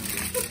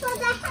 To put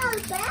the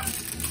house,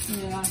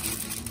 Yeah.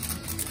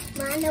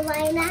 Mana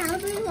why now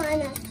we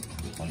wanna.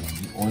 The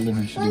oil and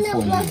rich Wanna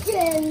foil.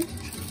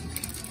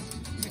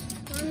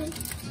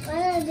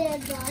 Wanna the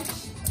brush.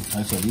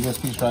 Alright, so leave this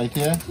piece right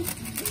here.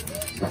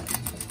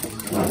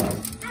 I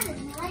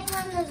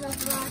wanna the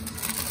brush.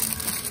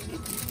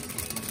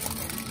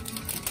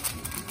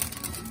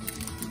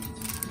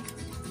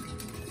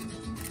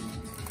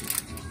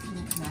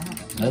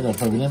 Right,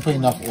 so we didn't put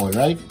enough oil,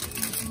 right?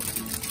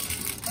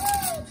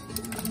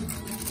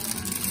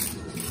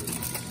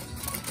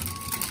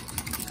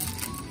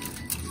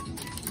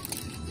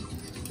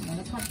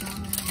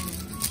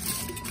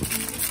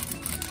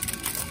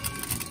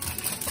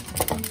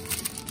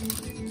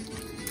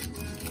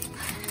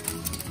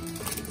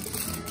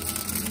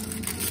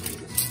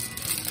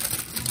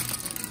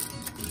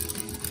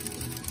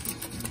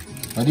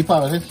 When the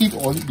powder heat,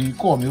 all the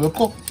corn will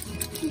cook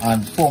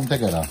and form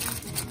together.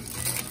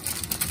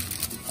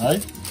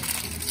 Right?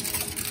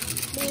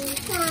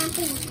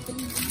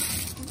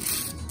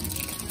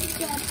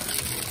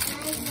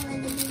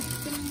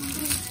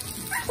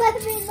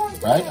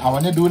 Right? And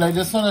when you do like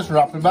this one, just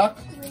wrap it back.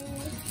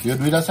 You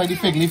do that side the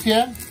fig leaf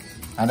here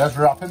and just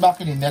wrap it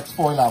back in the next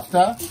foil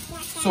after.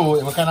 So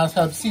it will kind of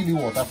help seal the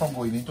water from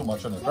going in too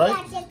much on it, right?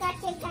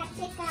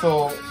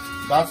 So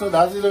that's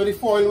the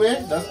foil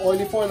way. That's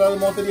oily foil on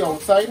to the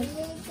outside.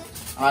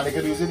 And you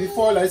can use the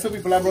foil. I say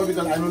people abroad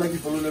because I know like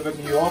people who live in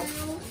New York,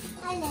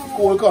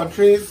 cold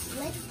countries,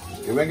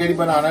 you won't get the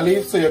banana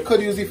leaf. So you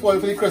could use the foil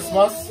for the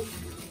Christmas.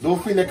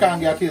 Don't feel you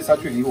can't get a taste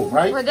at really home,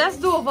 right? We'll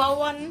just do over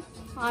one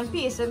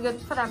piece. It's good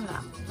for them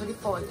now with the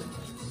foil.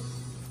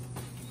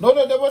 No,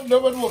 they won't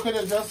work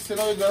it. Just, you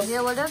know, just.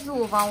 Yeah, we'll just do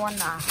over one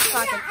now. So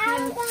I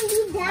I'm can gonna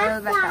do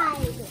that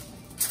side.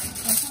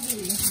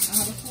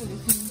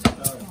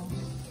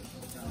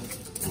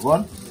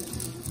 One.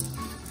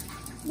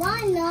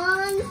 One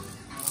on.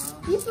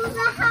 You put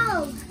the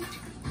house.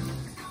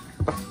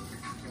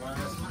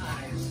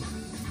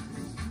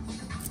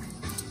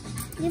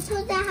 You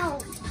put the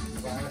house.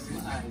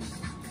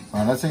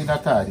 And let's say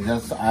not tired.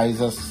 Just the eyes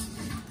just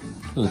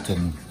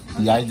hurting.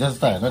 The eyes just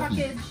tired, not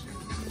me.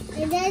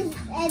 And then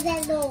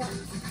lower.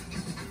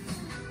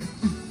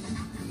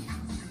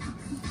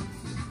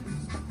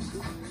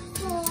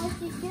 So,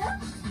 Yeah.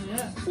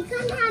 you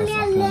can have me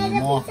a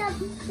little piece of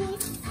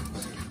this.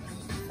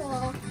 So,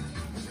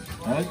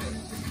 Right?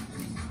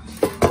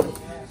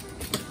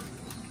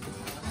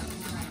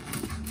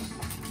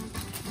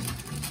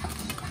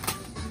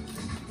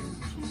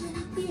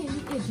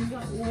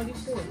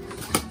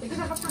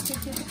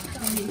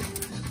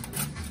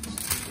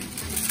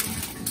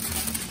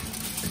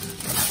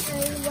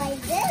 and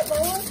like this,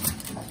 and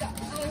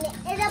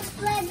it's a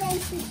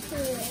present to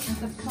it.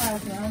 It's a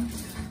present.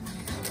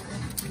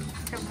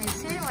 So we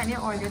see when you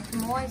oil it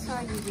more, so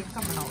you will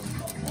come out. It's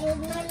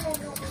not a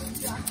little bit.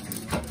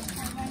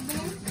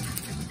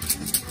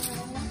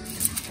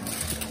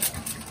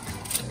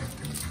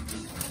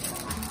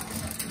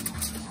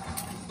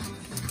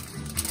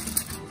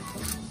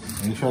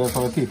 Make sure that's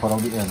all the tape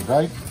around the end,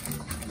 right?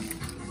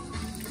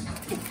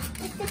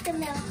 It's the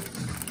milk.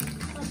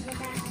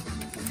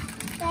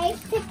 Guys,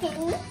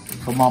 chicken.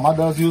 So Mama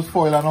does use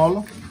foil and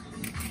all.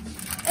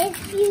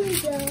 I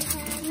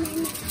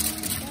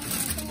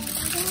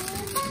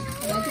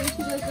think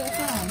she does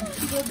that.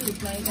 She does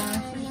it like that.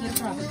 She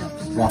just wrap it up.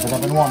 Wrap it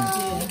up in one.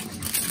 Yeah.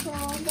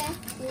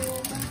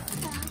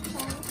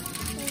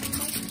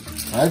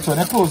 Right, so when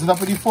you close it up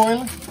with the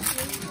foil,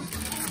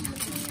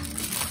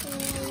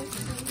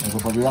 you can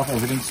probably wrap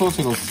everything so it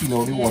will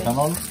seal out the water and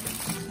all.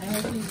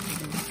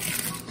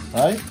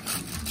 Right?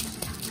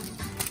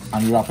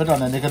 And you wrap it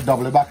and then you can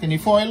double it back in the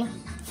foil.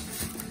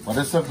 But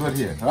this is good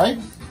here, right?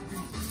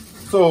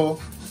 So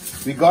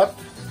we got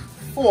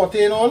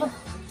 40 in all.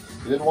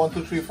 We did 1,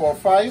 2, 3, 4,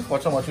 5.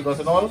 Watch how much you got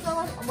in all.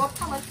 How much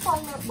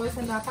foil was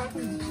in that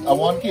package?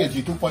 1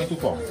 kg, 2.2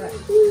 pounds.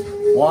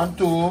 1,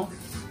 2.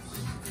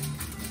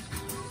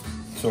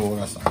 So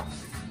that's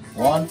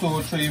 1,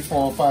 2, 3,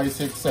 4, 5,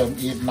 6, 7,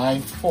 8,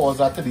 9, 4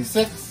 is at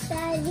 36.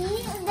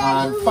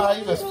 And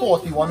 5 is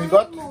 41 we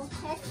got.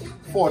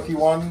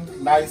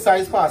 41 nice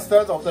size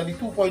pastas out of the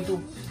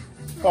 2.2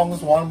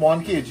 pounds, 1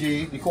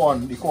 kg the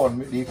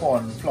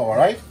corn flour,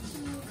 right?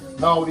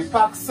 Now the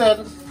pack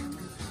said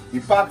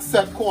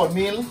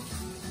cornmeal,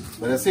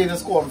 but I say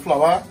this corn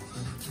flour.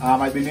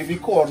 I believe the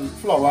corn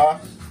flour,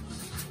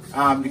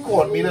 the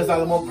cornmeal is a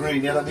little more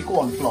grainier than the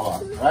corn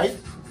flour, right?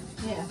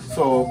 Yeah.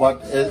 So,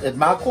 but it's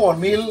not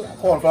corn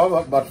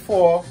flour, but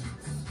for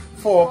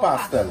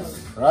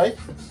pastels, right?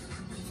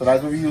 So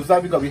that's why we use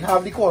that because we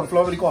have the corn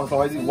flour. The corn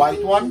flour is the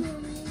white one,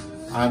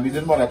 and we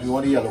didn't want that. We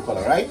want the yellow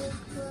color, right?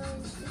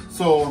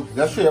 So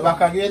let's show you back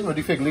again with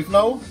the fig leaf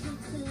now,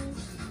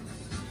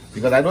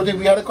 because I don't think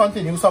we had to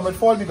continue some with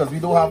foil because we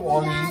don't have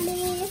all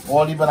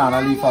the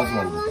banana leaf as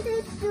well. I want to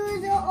do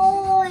the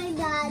oil,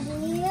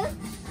 Daddy.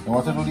 You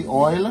want to do the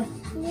oil?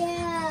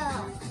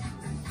 Yeah.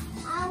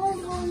 I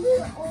was going to do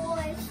the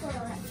oil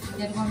first.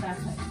 Get on that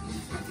side.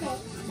 Okay.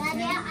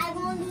 Daddy, I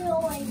want to do the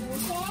oil,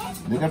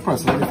 okay? You can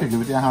press the fig leaf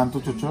with your hand to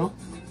chuchu.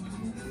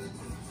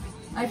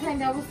 I think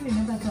that was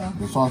cleaner better.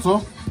 This one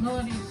so?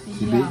 No,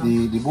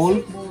 The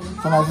bowl?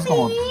 So now this come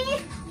out.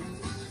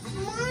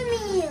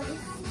 Mommy.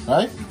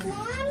 Right?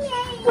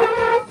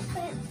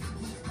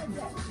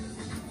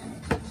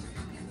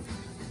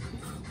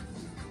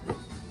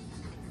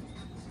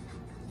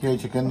 Okay,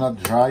 chicken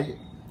not dry,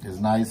 it's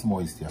nice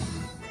moist here.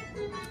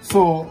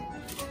 So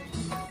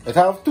it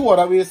have two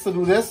other ways to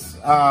do this.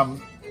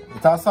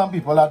 It has some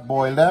people that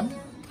boil them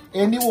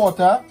in the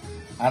water,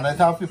 and it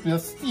have people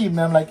steam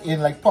them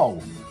like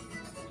pow.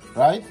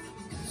 Right?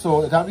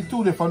 So it have the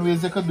two different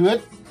ways you could do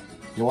it.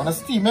 You want to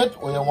steam it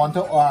or you want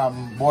to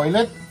boil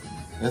it.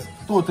 It's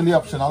totally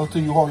optional to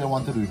you how you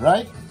want to do it,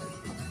 right?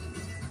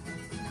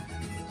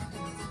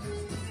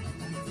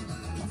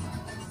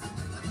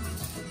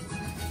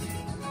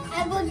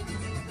 I'm going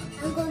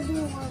to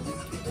do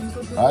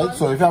one. Right,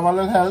 so if you have a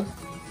little help,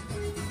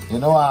 you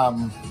know,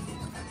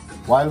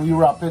 while we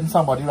wrapping,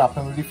 somebody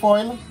wrapping with the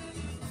foil,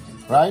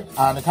 right?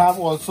 And it have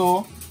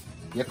also,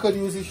 you could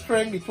use the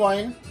string, the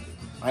twine,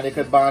 and you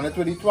could bind it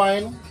with the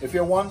twine if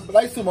you want. But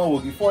like sumo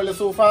work, the foil is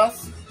so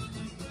fast,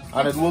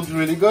 and it works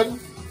really good.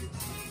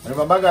 And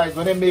remember guys,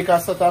 when you make a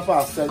set of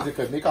pastels, you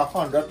could make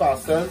 100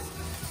 pastels.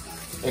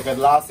 It could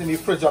last in the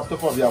fridge up to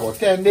probably about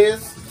 10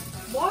 days.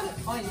 What?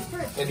 Oh, in the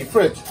fridge? In the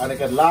fridge, and it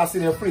can last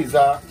in your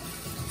freezer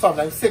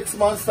sometimes 6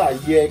 months to a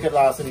year. It can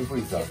last in the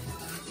freezer,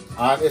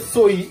 and it's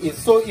so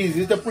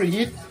easy to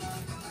preheat.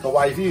 So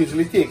wifey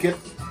usually take it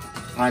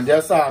and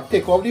just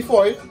take off the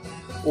foil,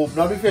 open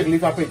up the fig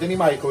leaf and put it in the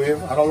microwave.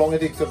 And how long it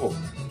takes to cook?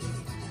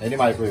 In the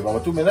microwave,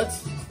 about 2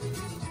 minutes.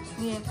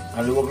 Yeah.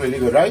 And it works really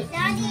good, right?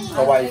 Daddy.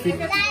 So wifey,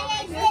 Daddy,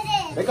 I did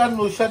it. they can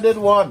Lucia did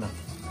one,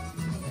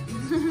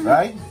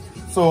 right?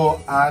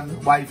 So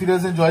and wifey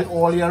does enjoy it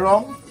all year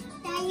round.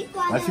 Daddy,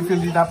 When she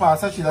fills that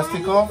pasta, she just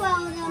take off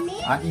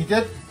and eat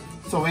it.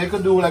 So what you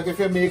could do, like if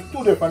you make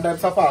two different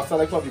types of pasta,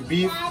 like probably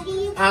beef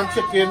and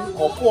chicken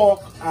or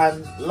pork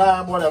and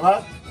lamb,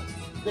 whatever,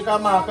 take a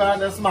marker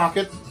and just mark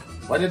it.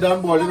 When you're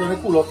done boiling, when you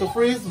cool off to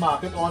freeze,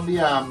 mark it on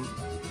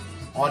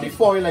the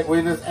foil, like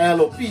whether it's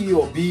L or P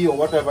or B or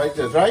whatever it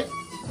is, right?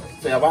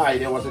 So you have an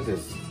idea what it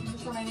is.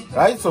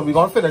 Right? So we're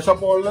gonna finish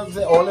up all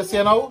this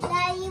here now,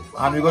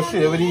 and we're gonna show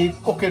you the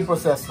cooking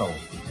process now.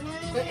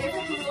 But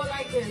if you go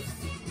like this,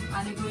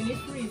 and you go in the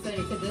freezer,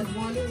 you can just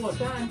boil the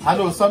water and I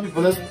know some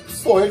people just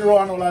store it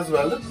raw and all as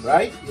well,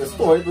 right? They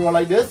store it raw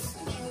like this,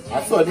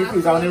 and store it in the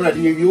freezer when it's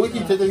ready. You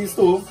heat it in the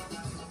stove.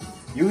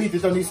 You heat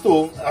it on the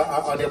stove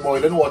on the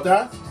boiling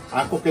water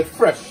and cook it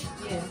fresh,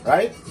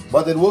 right?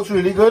 But it works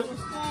really good.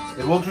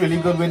 It works really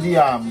good with the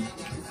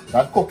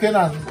that cooking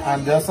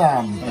and just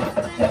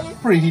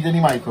preheat in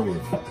the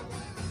microwave,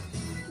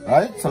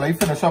 right? So let's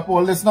finish up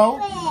all this now.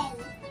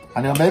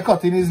 And you're going to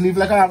cut in his leaf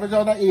like an average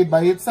on an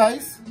 8x8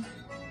 size.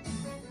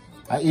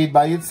 An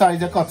 8x8 size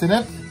you're cutting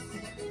it.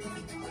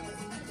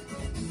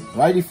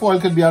 Right, the foil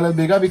could be a little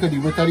bigger because the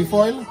width of the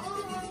foil.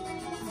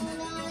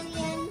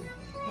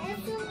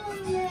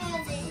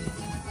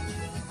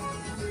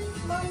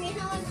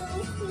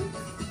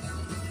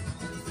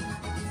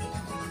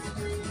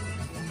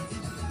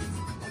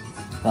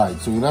 Right,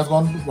 so we're just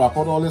going to wrap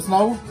out all this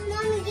now. Mommy,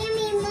 give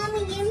me.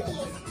 Mommy, give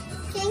me.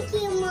 Thank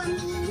you,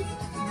 Mommy.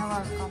 you're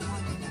welcome.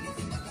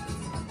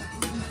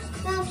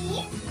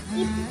 See?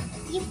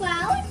 You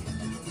proud?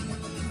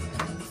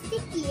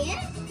 Sticky.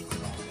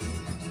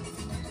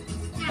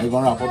 Are you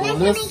going to wrap up on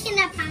this? Making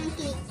a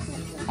pancake.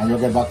 And you'll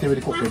get back to you with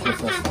the cooking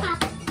process now.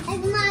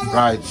 Mother.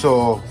 Right,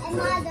 so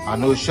Mother.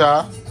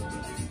 Anusha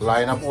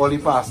line up all the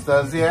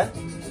pastas here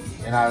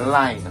in a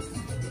line.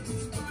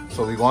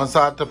 So we're going to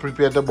start to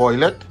prepare to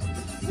boil it.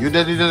 You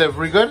did the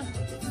delivery good?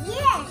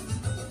 Yes.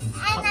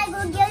 And I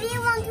will give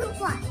you 1 to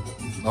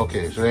 1.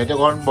 Okay, so you're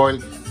going to boil,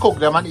 cook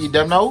them and eat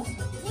them now?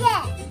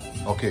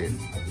 Yes. Okay.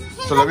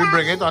 So let me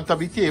bring it on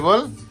top of the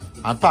table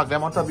and pack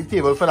them on top of the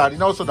table for Daddy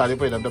now so Daddy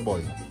put them to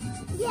boil.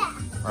 Yeah.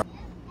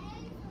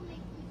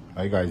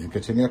 Alright guys, the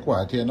kitchen here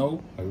quiet here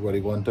now. Everybody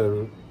going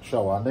to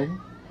shower and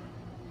thing.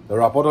 They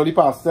wrap out all the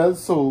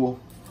pastels, so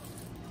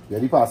yeah,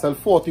 the pastel,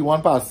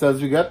 41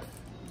 pastels we get.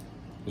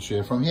 To show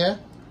you from here.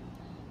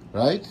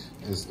 Right?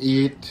 It's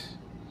 8,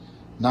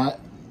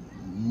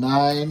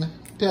 9,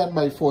 10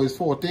 by 4 is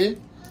 40.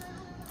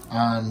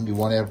 And you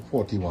want to have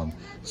 41.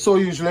 So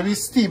usually we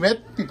steam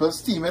it. People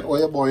steam it or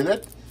you boil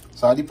it.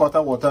 So add the pot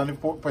of water and you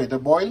put it to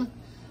boil.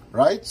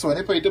 Right? So when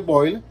you put it to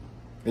boil,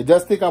 it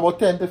just take about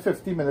 10 to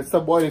 15 minutes to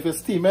boil. If you're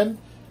steaming,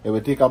 it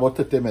will take about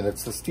 30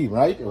 minutes to steam,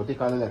 right? It will take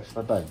a little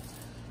extra time.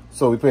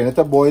 So we put it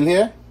to boil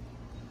here.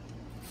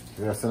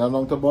 We're resting it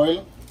along to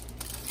boil.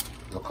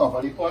 You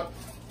cover the pot.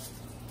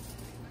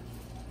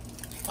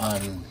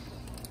 And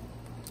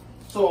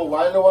so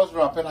while I was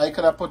wrapping, I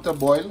could have put the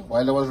boil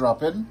while I was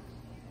wrapping.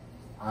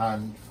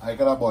 And I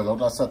could have boiled out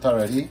that set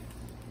already.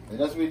 I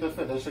just wait to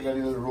finish to get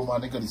the room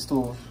and get the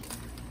stove.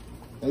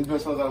 This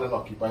place was a little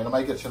occupied.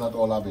 My kitchen not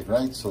all that big,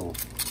 right? So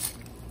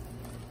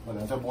we're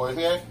going to boil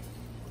here.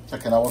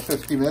 Check in about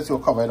 50 minutes, you'll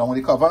cover it down with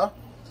the cover.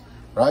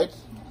 Right?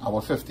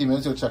 About 50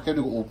 minutes, you'll check it,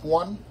 you'll open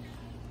one.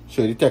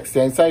 Show you the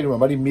texture inside.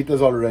 Remember, the meat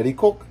is already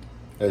cooked.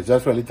 It's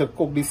just ready to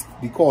cook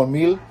the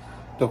cornmeal,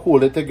 to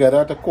hold it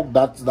together, to cook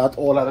that's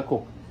all that to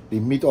cook. The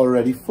meat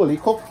already fully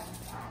cooked,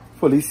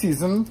 fully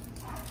seasoned,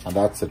 and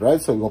that's it, right?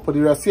 So we're going to put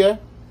the rest here.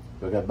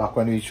 We'll get back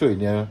when we show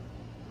you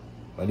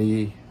when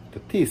to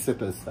taste it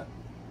this time.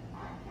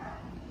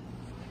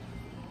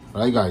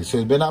 Right guys, so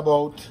it's been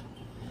about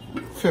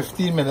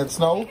 15 minutes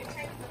now.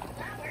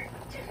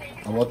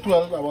 About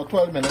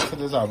 12 minutes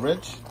it is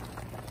average.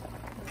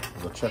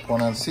 We'll check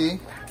one and see.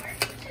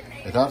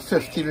 It had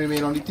 15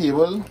 remain on the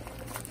table.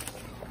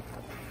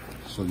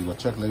 So you go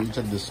check, let me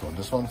check this one.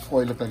 This one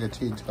foil look like a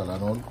change color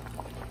and all.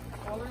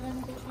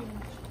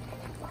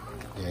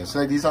 Yeah, it's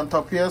like these on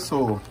top here,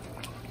 so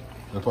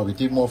we'll probably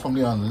take more from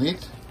the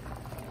underneath.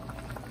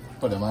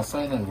 Put them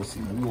aside and we'll see.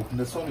 Maybe open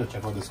this one, you'll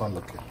check how this one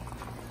looking.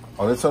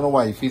 Or this one, the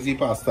wife is the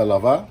pasta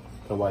lover.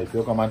 The wife,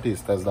 you come and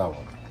taste test that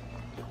one.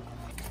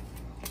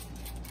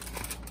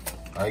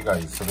 Alright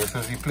guys, so this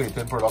is the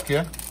plated product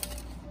here.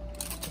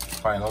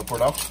 Final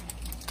product.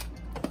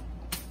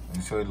 Let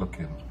me show it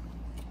looking.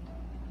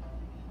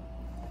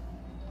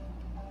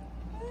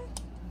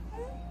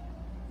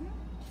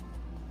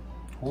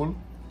 Cool.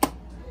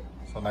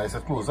 So nice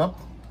and close up.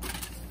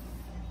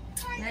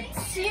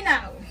 Let's see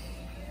now.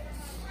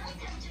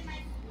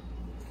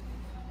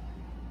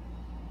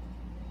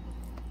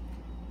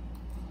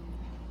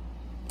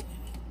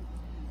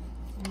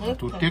 Not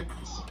too thick,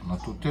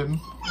 not too thin.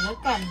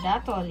 Look at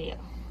that all here.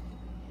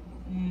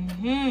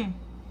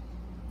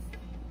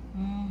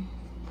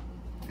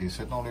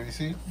 Taste it now, let me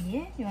see.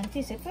 Yeah, you want to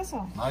taste it first?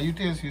 Now you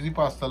taste, use the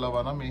pasta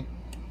lover, not me.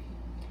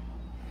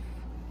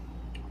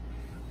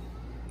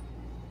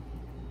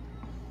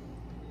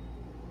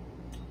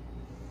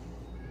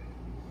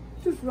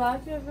 Just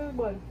right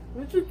everybody.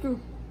 What's it do?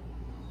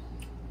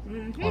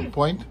 On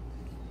point.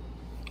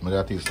 But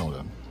that taste now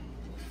then.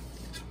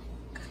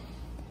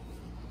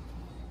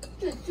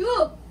 What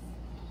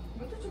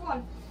do you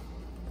want?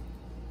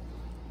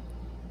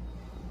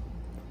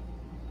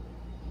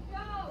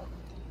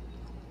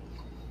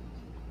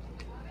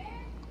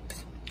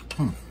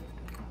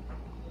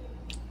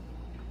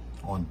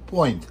 On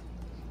point.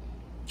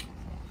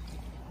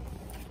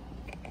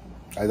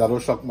 I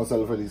don't shock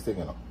myself for these things,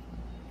 you know.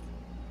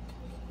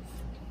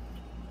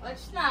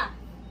 What's that?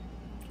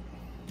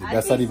 The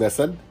best of the best.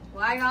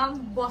 Why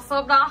I'm boss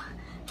up now?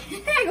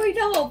 I'm going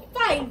to have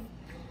fine.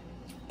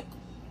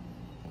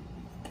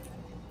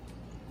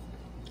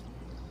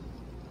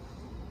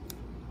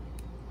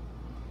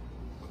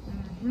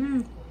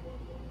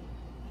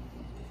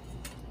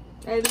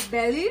 And the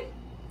belly,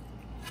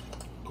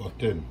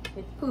 Got in.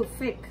 it's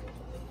perfect.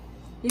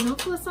 You know,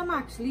 first time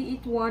actually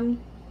eat one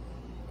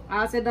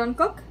as a done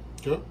cook.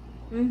 Sure.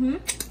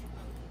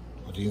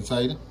 What's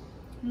inside?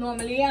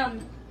 Normally,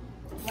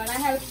 when I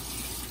help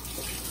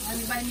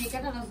anybody make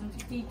it, I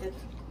doesn't eat it.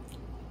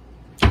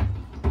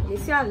 You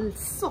see, I'll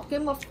suck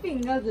him off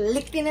fingers,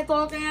 licking it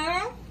all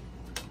there.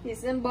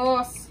 Listen,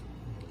 boss.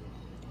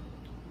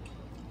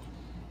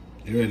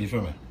 You ready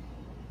for me?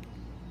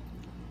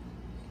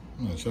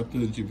 No, shut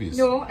the GPS.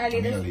 No,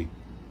 Ellie.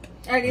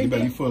 Ellie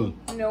belly full.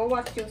 No,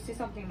 watch you see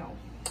something now.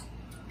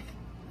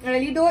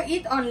 Ellie don't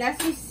eat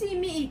unless you see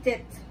me eat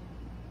it.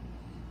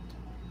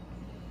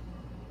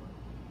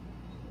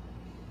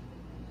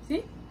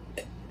 See?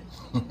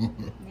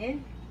 Yeah.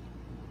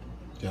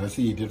 Can I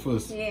see eat it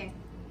first? Yeah.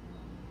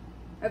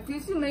 If you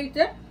see make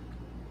it,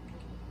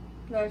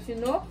 now you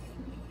know.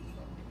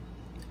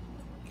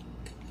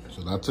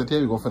 So that's it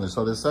here. We're gonna finish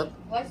all this set.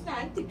 What's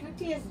that? Did you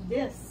taste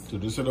this? So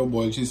this is the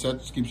boil she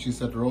set, keep she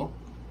set raw.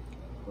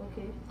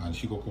 Okay. And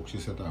she go cook she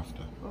set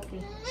after.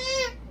 Okay.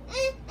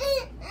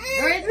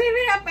 Wait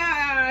up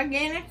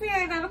again. If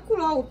I gotta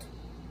cool out.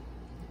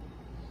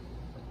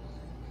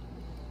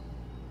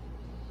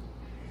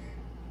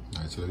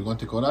 Alright, so we're gonna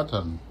take all that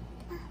and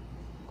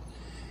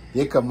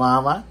lick a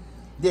mama,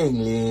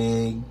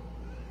 dingling.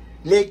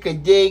 Lick a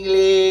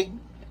dingling.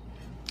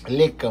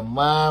 Lick a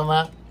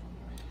mama.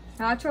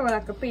 I'll try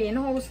like a pay in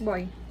a house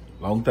boy.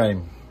 Long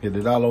time. He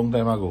did that a long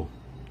time ago.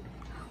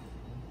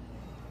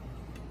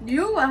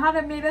 You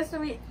have made us to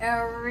be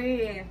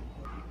every.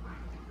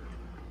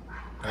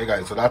 Hey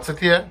guys, so that's it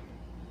here.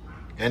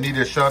 Any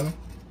edition.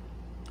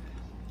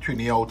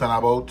 Trini out and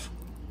about.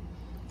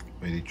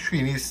 With the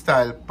Trini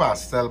style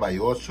pastel by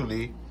yours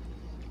truly,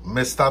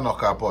 Mr.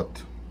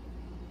 Knockapot.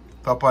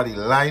 Top of the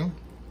line.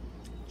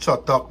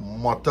 Chotok,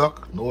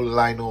 motok. No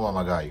line, no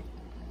mama guy.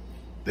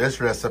 This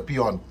recipe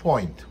on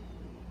point.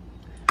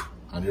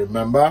 And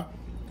remember,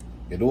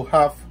 you don't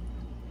have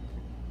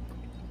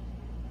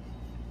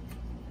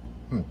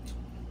you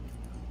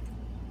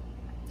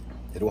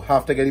don't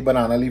have to get the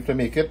banana leaf to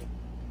make it.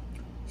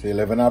 So you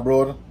live in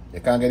abroad,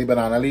 you can't get the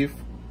banana leaf.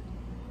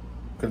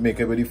 You could make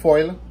it with the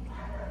foil.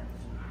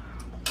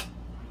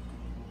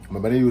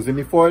 Remember using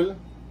the foil,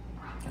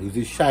 use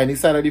the shiny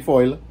side of the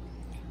foil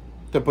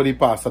to put the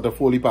pasta, to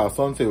fold the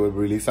pasta on, so it will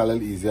really sell a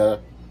little easier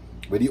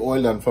with the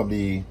oil than from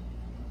the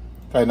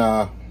kind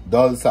of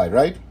dull side,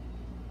 right?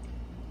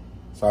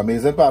 So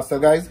amazing pasta,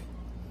 guys.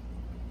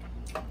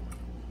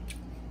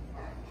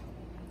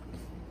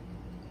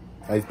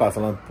 Nice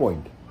pasta on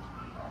point.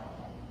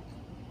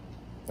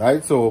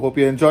 Right, so hope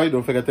you enjoyed.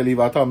 Don't forget to leave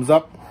a thumbs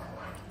up.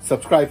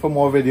 Subscribe for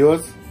more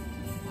videos.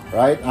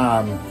 Right,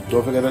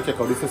 don't forget to check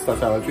out the sister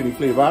channel, Trini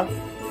Flavor.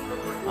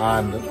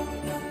 And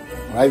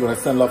right, we're gonna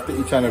send love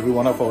to each and every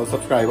one of our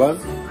subscribers.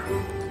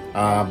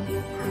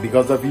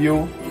 Because of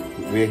you,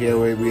 we're here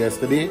where we are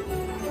today.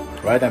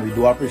 Right, and we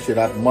do appreciate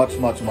that much.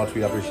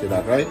 We appreciate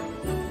that, right?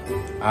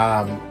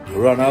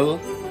 Ronald,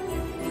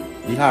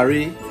 the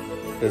Harry,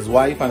 his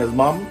wife and his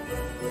mom,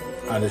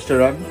 and his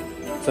children,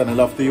 sending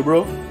love to you,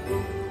 bro.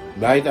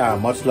 Right,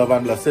 much love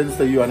and blessings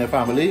to you and your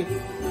family.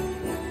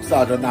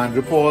 Sergeant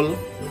Andrew Paul,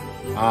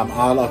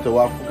 all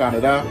Ottawa,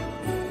 Canada,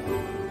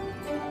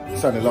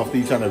 sending love to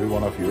each and every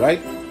one of you,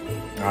 right?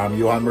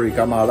 Johan Marie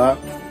Kamala,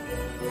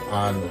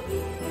 and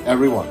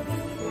everyone.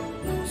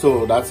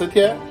 So that's it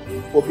here.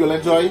 Hope you'll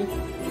enjoy.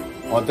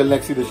 Until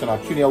next edition of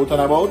Trini Out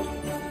and About.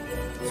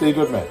 Say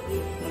good, man.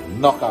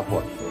 Knock up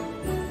what?